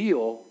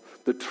reveal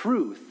the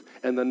truth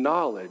and the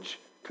knowledge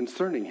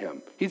concerning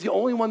him. He's the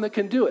only one that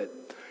can do it.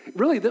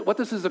 Really, what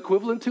this is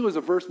equivalent to is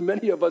a verse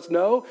many of us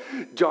know,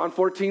 John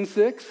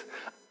 14:6.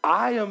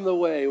 I am the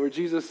way, where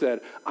Jesus said,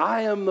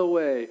 I am the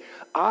way,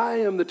 I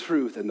am the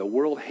truth, and the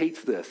world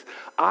hates this.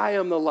 I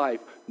am the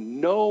life.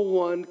 No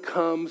one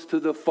comes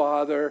to the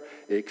Father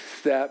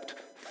except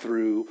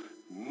through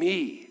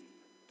me.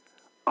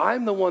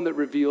 I'm the one that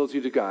reveals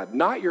you to God,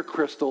 not your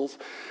crystals,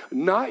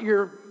 not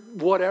your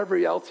whatever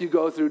else you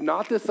go through,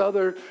 not this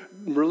other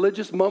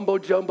religious mumbo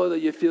jumbo that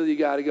you feel you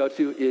got to go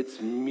to.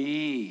 It's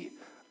me.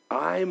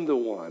 I'm the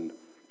one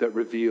that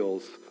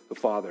reveals the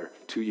Father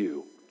to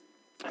you.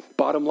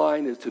 Bottom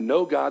line is to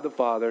know God the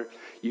Father,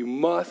 you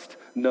must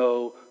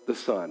know the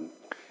Son.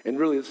 And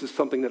really, this is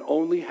something that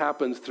only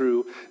happens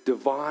through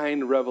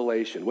divine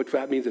revelation, which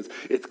that means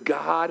it's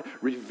God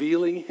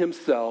revealing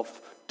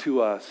himself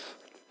to us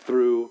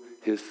through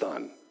his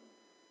Son.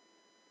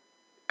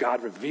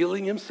 God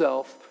revealing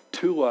himself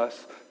to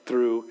us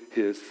through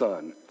his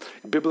Son.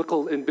 In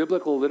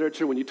biblical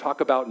literature, when you talk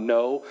about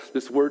know,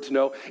 this word to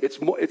know,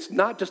 it's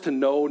not just to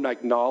know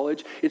like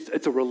knowledge,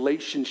 it's a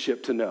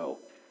relationship to know.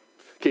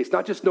 Okay, it's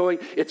not just knowing,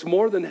 it's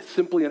more than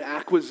simply an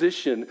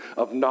acquisition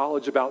of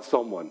knowledge about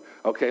someone.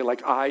 Okay,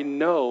 like I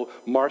know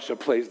Marcia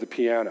plays the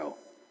piano.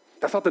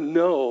 That's not the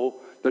know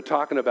they're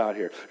talking about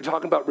here. They're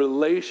talking about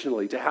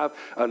relationally, to have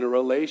a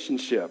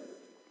relationship.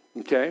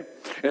 Okay?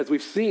 And as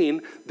we've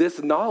seen,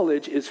 this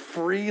knowledge is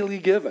freely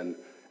given.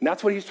 And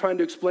that's what he's trying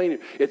to explain here.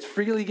 It's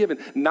freely given,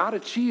 not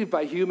achieved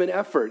by human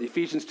effort.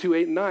 Ephesians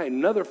 2:8-9,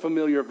 another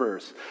familiar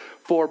verse.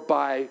 For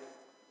by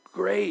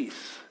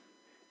grace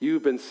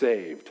you've been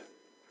saved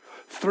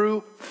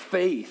through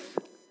faith.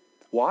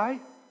 Why?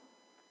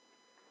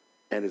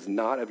 And it's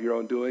not of your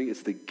own doing.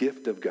 It's the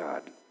gift of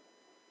God.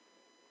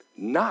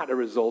 Not a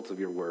result of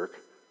your work.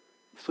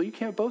 So you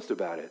can't boast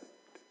about it.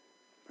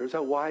 There's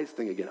that wise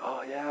thing again.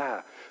 Oh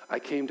yeah, I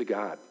came to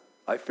God.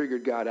 I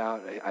figured God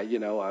out.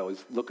 I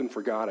was looking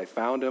for God. I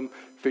found him,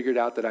 figured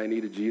out that I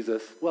needed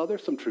Jesus. Well,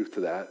 there's some truth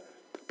to that.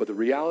 But the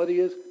reality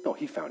is, no,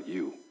 he found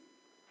you.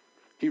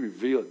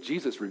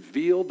 Jesus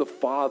revealed the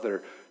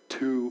Father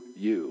to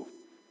you.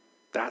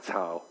 That's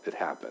how it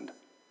happened.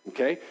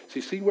 Okay? So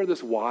you see where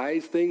this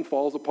wise thing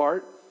falls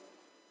apart?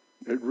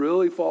 It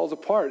really falls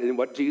apart in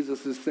what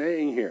Jesus is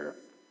saying here.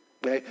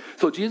 Okay?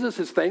 So Jesus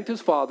has thanked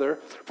his Father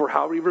for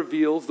how he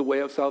reveals the way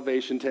of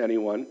salvation to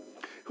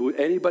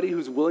anybody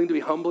who's willing to be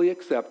humbly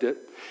accept it,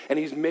 and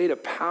he's made a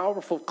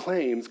powerful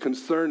claims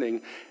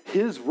concerning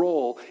his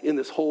role in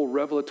this whole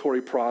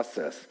revelatory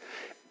process.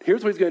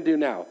 Here's what he's going to do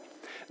now.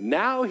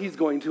 Now he's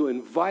going to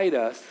invite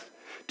us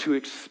to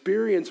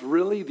experience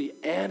really the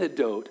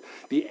antidote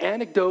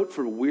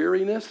for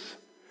weariness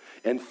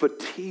and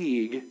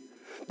fatigue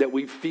that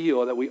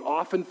we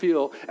often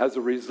feel as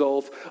a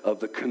result of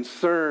the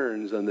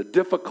concerns and the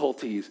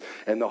difficulties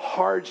and the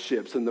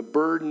hardships and the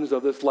burdens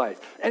of this life.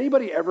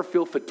 Anybody ever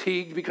feel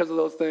fatigued because of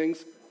those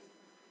things?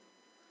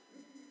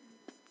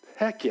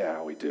 Heck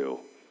yeah, we do.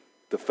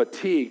 The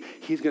fatigue,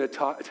 he's going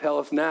to tell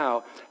us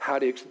now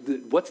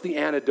what's the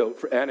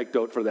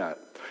antidote for that.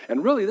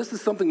 And really, this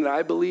is something that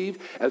I believe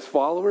as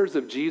followers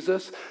of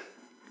Jesus,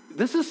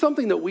 this is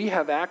something that we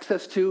have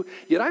access to,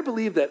 yet I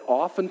believe that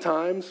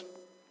oftentimes,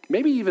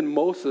 maybe even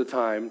most of the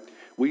time,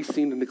 we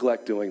seem to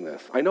neglect doing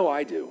this. I know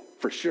I do,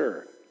 for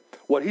sure.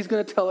 What he's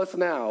going to tell us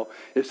now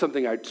is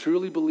something I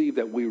truly believe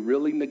that we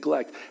really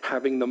neglect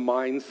having the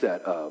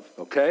mindset of,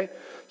 okay?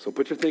 So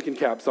put your thinking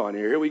caps on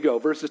here. Here we go.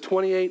 Verses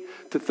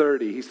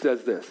 28-30, he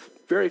says this.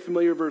 Very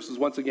familiar verses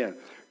once again.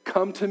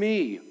 Come to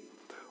me,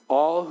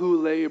 all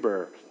who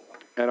labor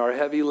and are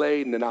heavy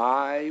laden, and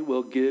I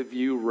will give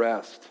you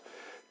rest.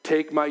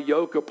 Take my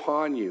yoke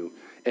upon you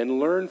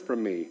and learn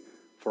from me,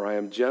 for I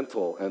am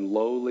gentle and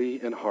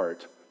lowly in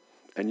heart,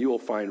 and you will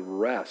find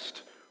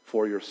rest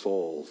for your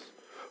souls.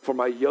 For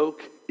my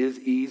yoke is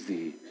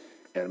easy,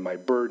 and my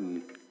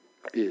burden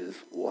is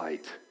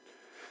light.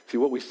 See,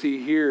 what we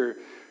see here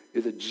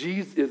is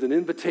an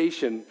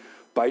invitation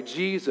by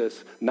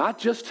Jesus, not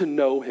just to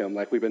know him,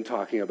 like we've been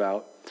talking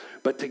about,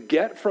 but to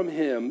get from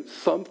him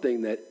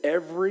something that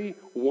every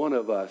one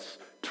of us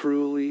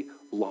truly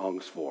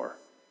longs for: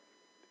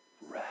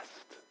 rest.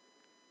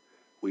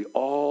 We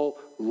all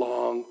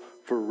long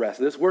for rest.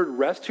 This word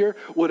rest here,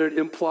 what it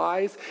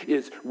implies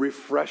is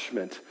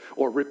refreshment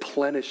or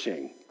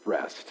replenishing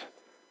rest.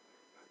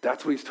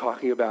 That's what he's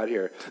talking about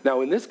here. Now,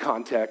 in this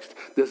context,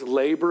 this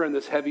labor and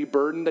this heavy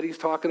burden that he's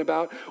talking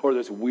about, or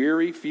this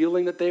weary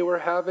feeling that they were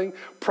having,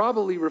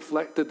 probably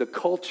reflected the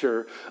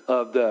culture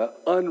of the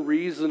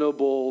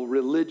unreasonable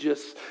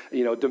religious,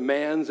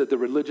 demands that the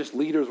religious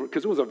leaders,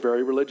 because it was a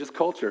very religious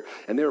culture,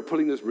 and they were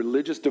putting these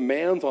religious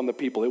demands on the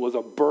people. It was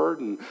a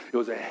burden. It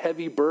was a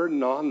heavy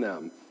burden on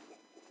them.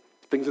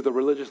 Things that the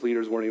religious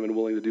leaders weren't even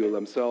willing to do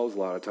themselves a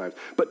lot of times.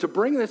 But to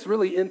bring this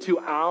really into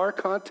our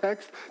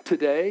context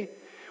today,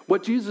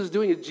 what Jesus is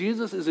doing is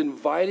Jesus is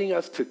inviting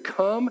us to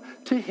come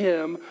to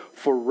him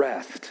for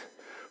rest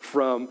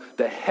from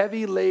the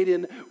heavy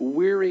laden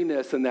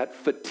weariness and that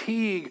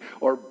fatigue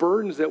or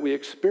burdens that we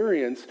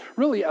experience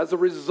really as a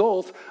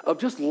result of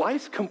just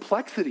life's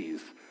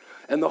complexities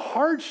and the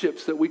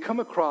hardships that we come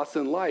across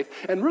in life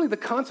and really the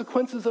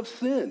consequences of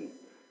sin.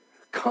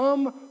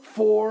 Come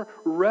for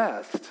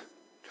rest.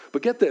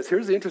 But get this,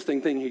 here's the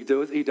interesting thing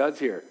he does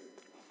here.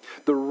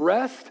 The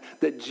rest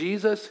that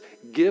Jesus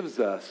gives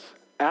us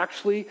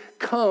actually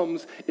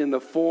comes in the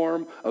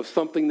form of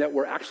something that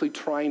we're actually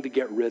trying to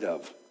get rid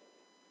of.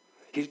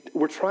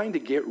 We're trying to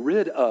get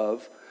rid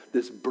of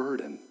this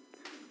burden.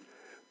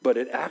 But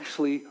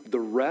the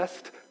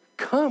rest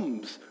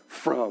comes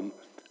from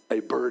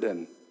a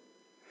burden,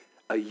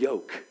 a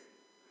yoke,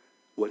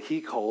 what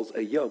he calls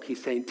a yoke.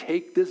 He's saying,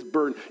 take this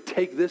burden,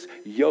 take this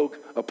yoke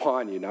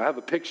upon you. Now, I have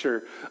a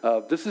picture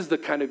of, this is the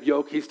kind of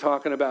yoke he's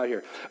talking about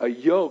here. A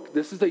yoke,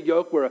 this is a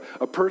yoke where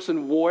a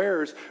person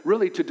wears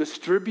really to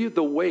distribute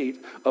the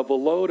weight of a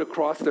load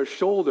across their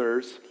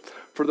shoulders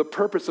for the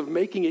purpose of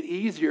making it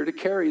easier to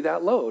carry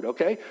that load,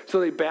 okay? So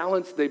they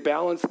balance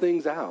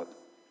things out.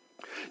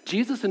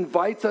 Jesus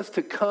invites us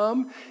to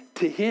come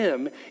to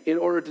him in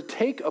order to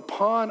take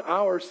upon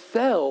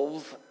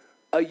ourselves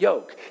a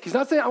yoke. He's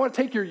not saying, I want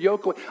to take your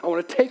yoke away. I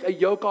want to take a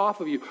yoke off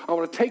of you. I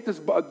want to take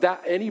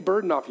any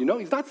burden off you. No,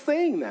 he's not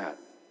saying that.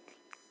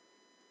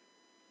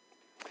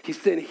 He's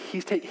saying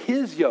he's take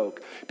his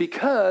yoke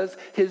because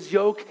his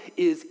yoke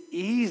is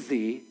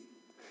easy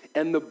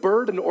and the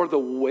burden or the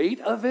weight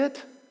of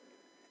it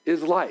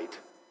is light.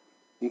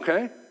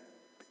 Okay?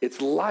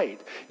 It's light.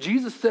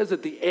 Jesus says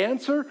that the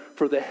answer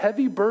for the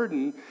heavy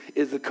burden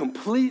is a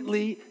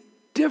completely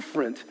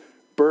different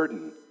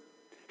burden.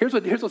 Here's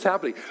what's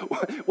happening.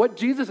 What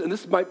Jesus, and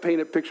this might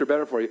paint a picture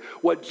better for you,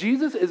 what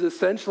Jesus is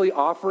essentially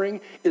offering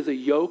is a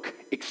yoke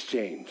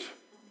exchange.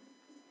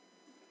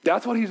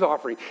 That's what he's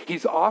offering.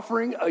 He's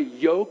offering a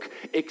yoke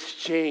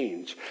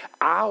exchange.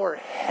 Our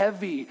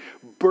heavy,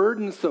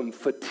 burdensome,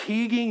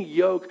 fatiguing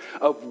yoke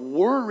of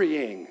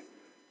worrying.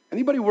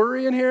 Anybody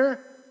worrying here?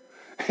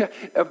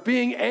 Of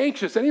being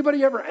anxious.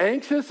 Anybody ever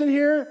anxious in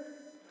here?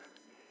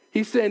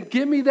 He's saying,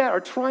 give me that,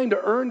 or trying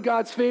to earn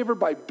God's favor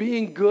by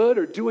being good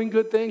or doing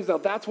good things. Now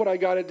that's what I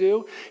got to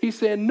do. He's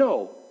saying,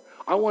 no,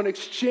 I want to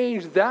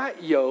exchange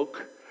that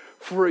yoke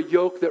for a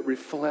yoke that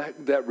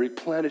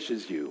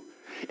replenishes you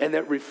and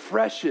that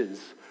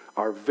refreshes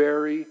our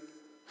very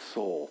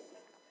soul.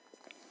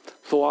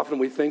 So often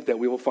we think that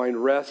we will find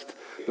rest,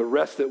 the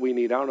rest that we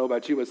need. I don't know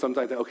about you, but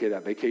sometimes, okay,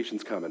 that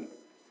vacation's coming.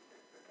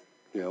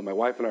 You know, my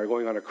wife and I are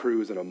going on a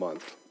cruise in a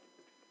month.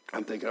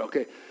 I'm thinking,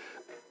 okay,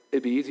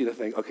 it'd be easy to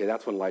think, okay,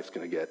 that's when life's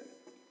going to get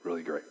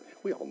really great.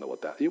 We all know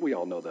we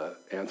all know the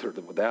answer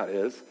to what that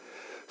is.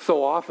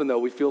 So often, though,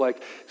 we feel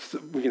like,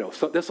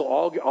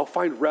 I'll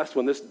find rest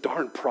when this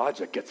darn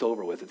project gets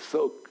over with. It's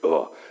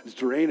it's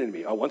draining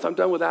me. Once I'm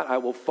done with that, I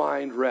will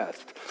find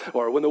rest.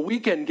 Or when the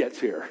weekend gets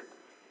here.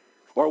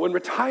 Or when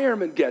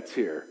retirement gets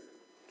here.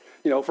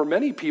 You know, for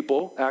many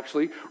people,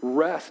 actually,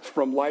 rest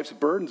from life's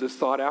burdens is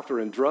sought after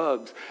in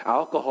drugs,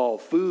 alcohol,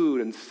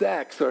 food, and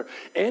sex, or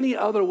any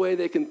other way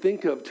they can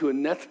think of to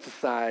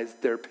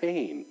anesthetize their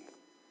pain.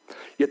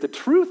 Yet the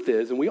truth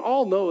is, and we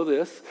all know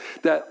this,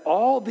 that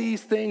all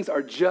these things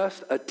are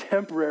just a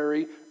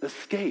temporary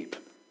escape.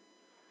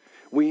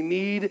 We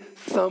need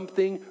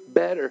something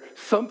better,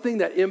 something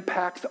that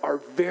impacts our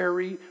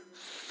very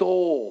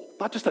soul,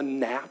 not just a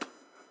nap.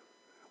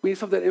 We need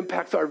something that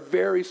impacts our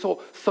very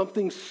soul,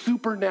 something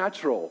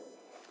supernatural.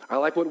 I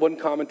like what one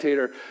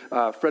commentator,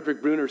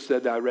 Frederick Bruner,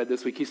 said that I read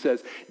this week. He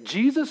says,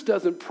 Jesus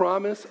doesn't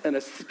promise an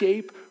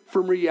escape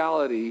from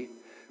reality,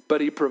 but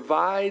he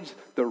provides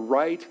the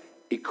right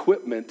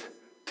equipment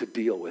to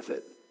deal with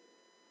it.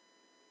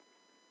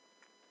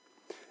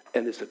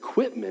 And this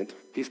equipment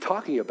he's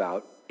talking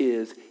about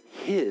is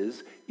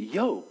his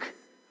yoke.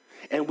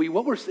 And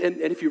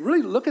if you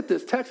really look at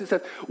this text, it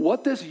says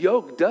what this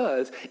yoke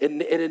does, it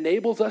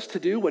enables us to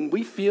do when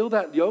we feel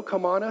that yoke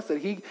come on us that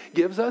he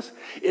gives us,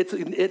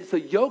 it's a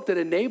yoke that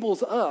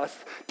enables us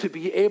to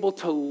be able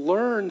to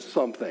learn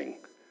something,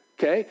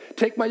 okay?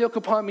 Take my yoke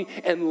upon me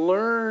and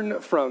learn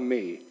from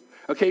me.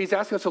 Okay, he's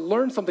asking us to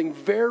learn something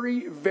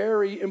very,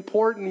 very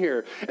important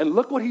here. And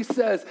look what he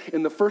says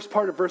in the first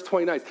part of verse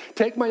 29.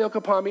 Take my yoke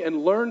upon me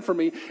and learn from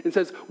me. And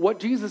says what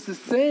Jesus is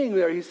saying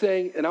there, he's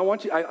saying, and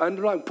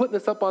I'm putting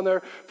this up on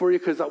there for you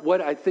because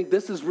what I think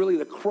this is really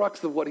the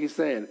crux of what he's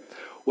saying.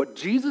 What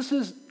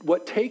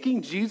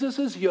taking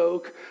Jesus'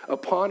 yoke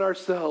upon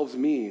ourselves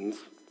means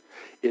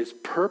is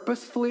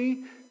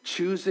purposefully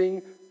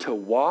choosing to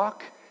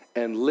walk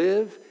and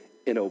live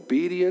in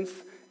obedience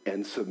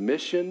and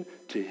submission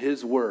to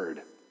his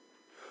word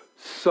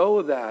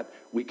so that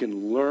we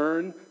can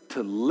learn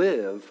to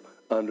live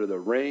under the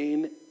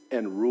reign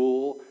and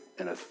rule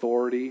and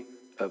authority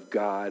of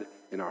God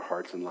in our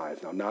hearts and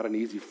lives. Now, not an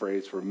easy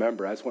phrase to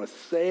remember. I just want to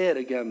say it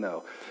again,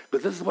 though,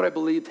 because this is what I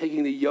believe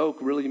taking the yoke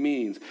really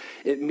means.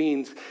 It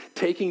means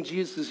taking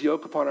Jesus'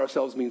 yoke upon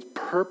ourselves means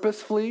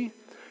purposefully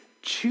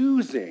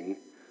choosing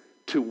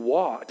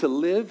to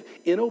live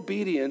in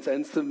obedience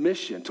and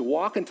submission, to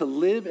walk and to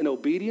live in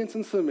obedience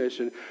and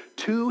submission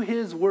to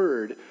his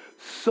word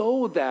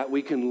so that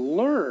we can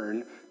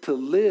learn to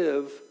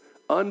live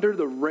under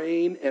the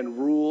reign and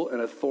rule and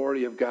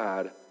authority of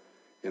God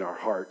in our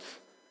hearts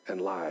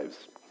and lives.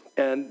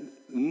 And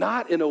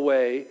not in a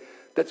way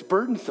that's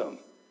burdensome,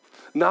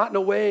 not in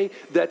a way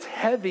that's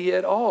heavy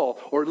at all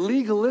or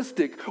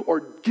legalistic or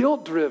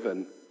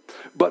guilt-driven,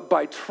 but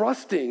by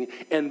trusting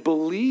and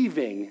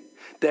believing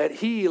that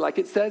he, like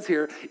it says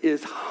here,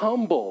 is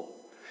humble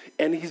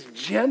and he's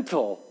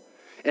gentle.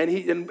 And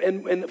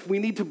we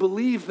need to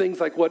believe things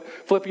like what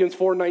Philippians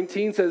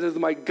 4:19 says is,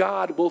 my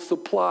God will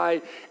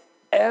supply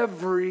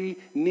every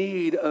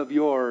need of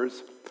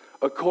yours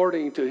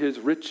according to his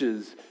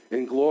riches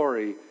in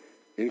glory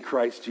in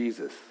Christ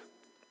Jesus.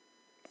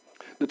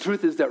 The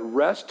truth is that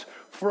rest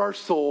for our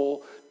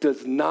soul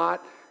does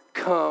not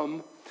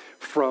come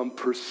from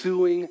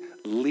pursuing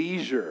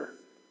leisure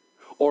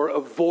or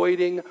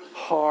avoiding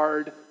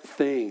hard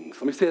things.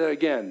 Let me say that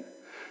again.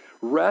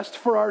 Rest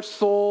for our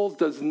souls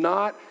does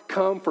not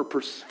come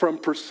from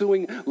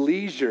pursuing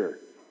leisure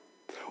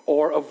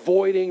or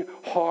avoiding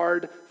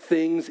hard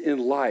things in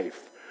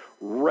life.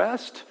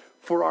 Rest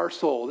for our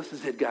soul, this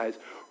is it, guys.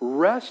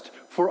 Rest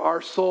for our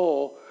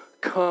soul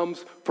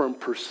comes from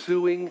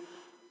pursuing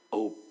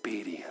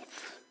obedience.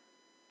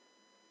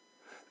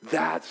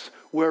 That's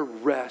where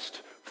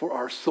rest for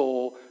our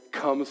soul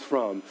comes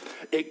from.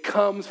 It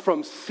comes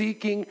from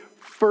seeking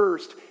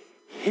first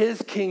his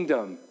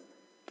kingdom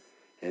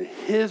and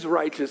his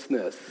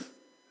righteousness.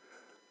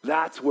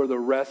 That's where the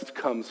rest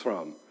comes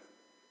from.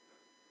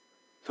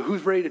 So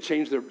who's ready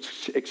to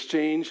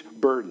exchange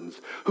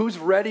burdens? Who's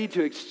ready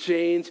to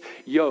exchange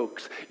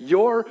yokes?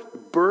 Your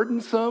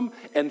burdensome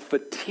and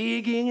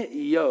fatiguing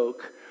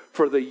yoke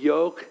for the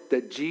yoke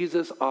that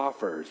Jesus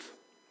offers,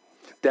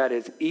 that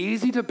is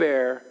easy to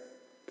bear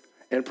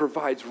and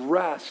provides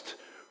rest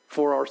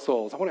for our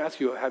souls. I want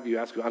to have you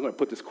ask, I'm going to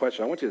put this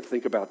question. I want you to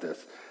think about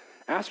this.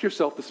 Ask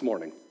yourself this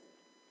morning,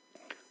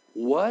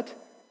 what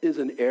is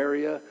an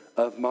area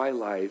of my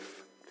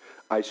life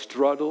I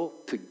struggle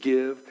to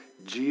give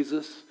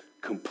Jesus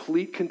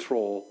complete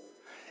control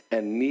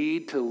and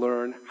need to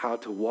learn how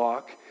to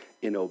walk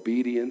in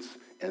obedience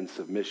and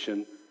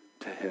submission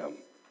to him?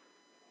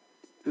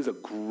 This is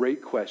a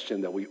great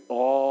question that we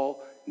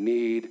all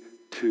need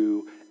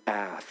to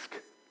ask.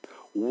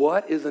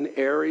 What is an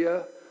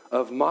area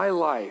of my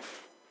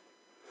life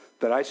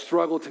that I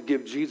struggle to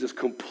give Jesus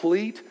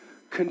complete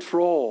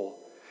control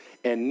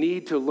and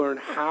need to learn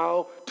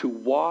how to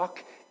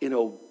walk in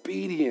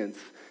obedience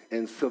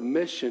and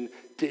submission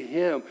to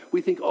him?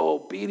 We think,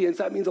 obedience,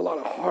 that means a lot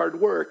of hard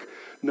work.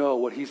 No,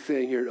 what he's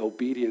saying here,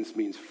 obedience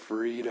means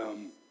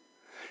freedom.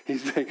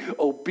 He's saying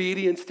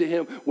obedience to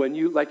him. When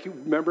you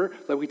remember,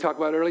 like we talked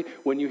about earlier,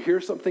 when you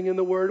hear something in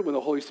the word, when the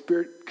Holy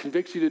Spirit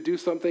convicts you to do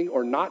something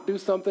or not do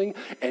something,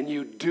 and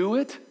you do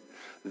it,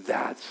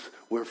 that's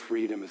where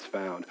freedom is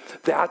found.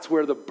 That's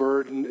where the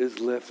burden is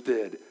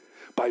lifted,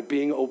 by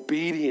being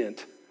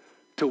obedient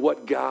to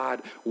what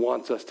God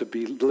wants us to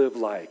live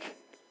like.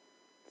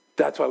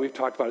 That's why we've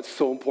talked about it's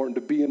so important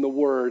to be in the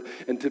Word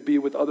and to be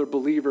with other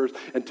believers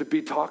and to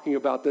be talking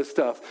about this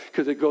stuff,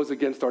 because it goes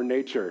against our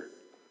nature.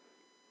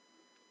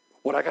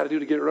 What I got to do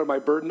to get rid of my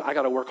burden, I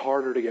got to work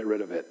harder to get rid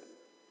of it.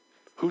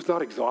 Who's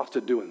not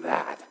exhausted doing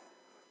that?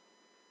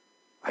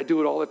 I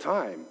do it all the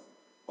time.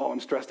 I'm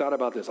stressed out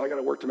about this. I got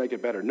to work to make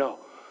it better. No.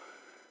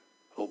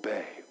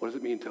 Obey. What does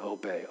it mean to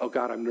obey? Oh,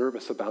 God, I'm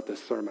nervous about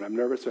this sermon. I'm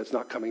nervous that it's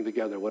not coming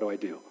together. What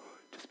do?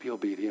 Just be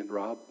obedient,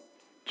 Rob.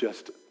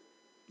 Just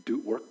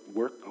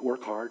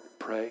work hard,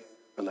 pray,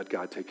 and let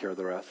God take care of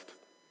the rest.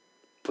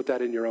 Put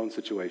that in your own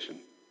situation,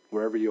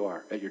 wherever you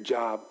are, at your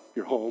job,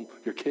 your home,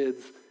 your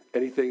kids,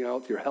 anything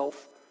else, your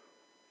health.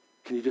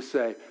 Can you just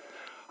say,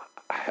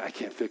 I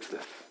can't fix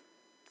this.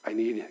 I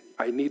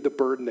need the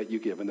burden that you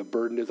give, and the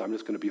burden is I'm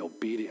just going to be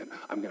obedient.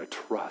 I'm going to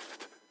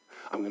trust.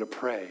 I'm going to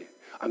pray.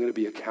 I'm going to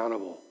be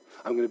accountable.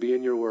 I'm going to be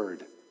in your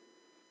word.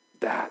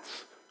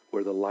 That's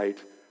where the light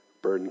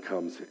burden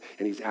comes.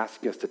 And he's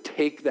asking us to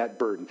take that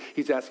burden.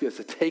 He's asking us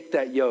to take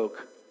that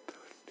yoke,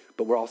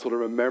 but we're also to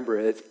remember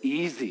it's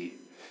easy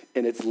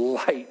and it's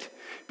light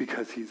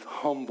because he's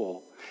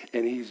humble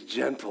and he's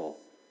gentle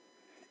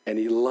and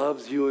he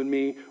loves you and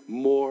me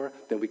more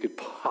than we could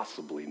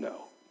possibly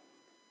know.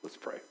 Let's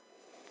pray.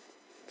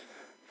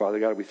 Father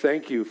God, we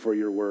thank you for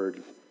your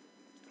word.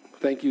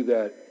 Thank you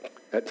that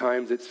at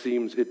times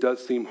it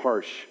does seem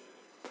harsh.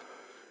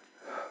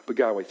 But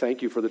God, we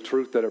thank you for the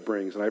truth that it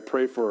brings. And I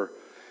pray for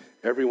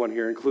everyone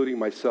here, including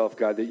myself,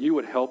 God, that you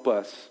would help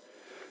us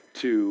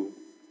to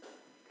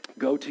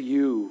go to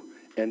you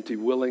and to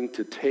willing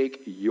to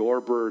take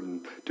your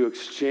burden, to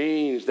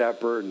exchange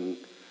that burden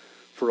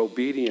for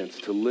obedience,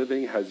 to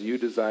living as you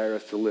desire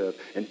us to live,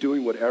 and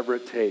doing whatever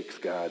it takes,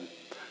 God,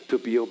 to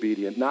be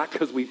obedient. Not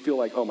because we feel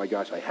like, oh my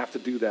gosh, I have to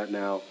do that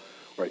now,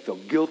 or I feel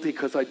guilty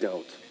because I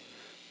don't.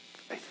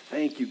 I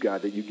thank you,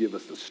 God, that you give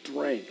us the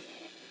strength,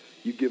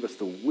 you give us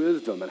the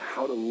wisdom and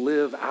how to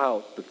live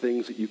out the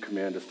things that you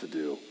command us to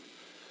do.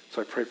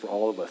 So I pray for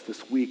all of us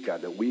this week,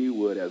 God, that we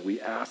would, as we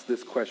ask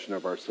this question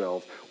of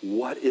ourselves,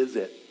 what is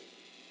it?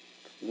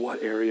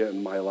 What area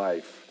in my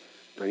life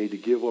do I need to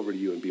give over to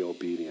you and be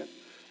obedient?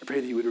 I pray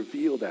that you would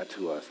reveal that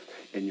to us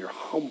in your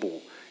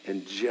humble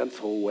and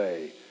gentle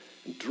way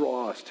and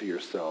draw us to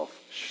yourself.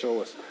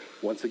 Show us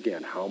once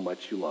again how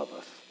much you love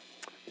us.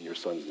 In your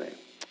son's name,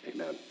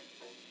 amen.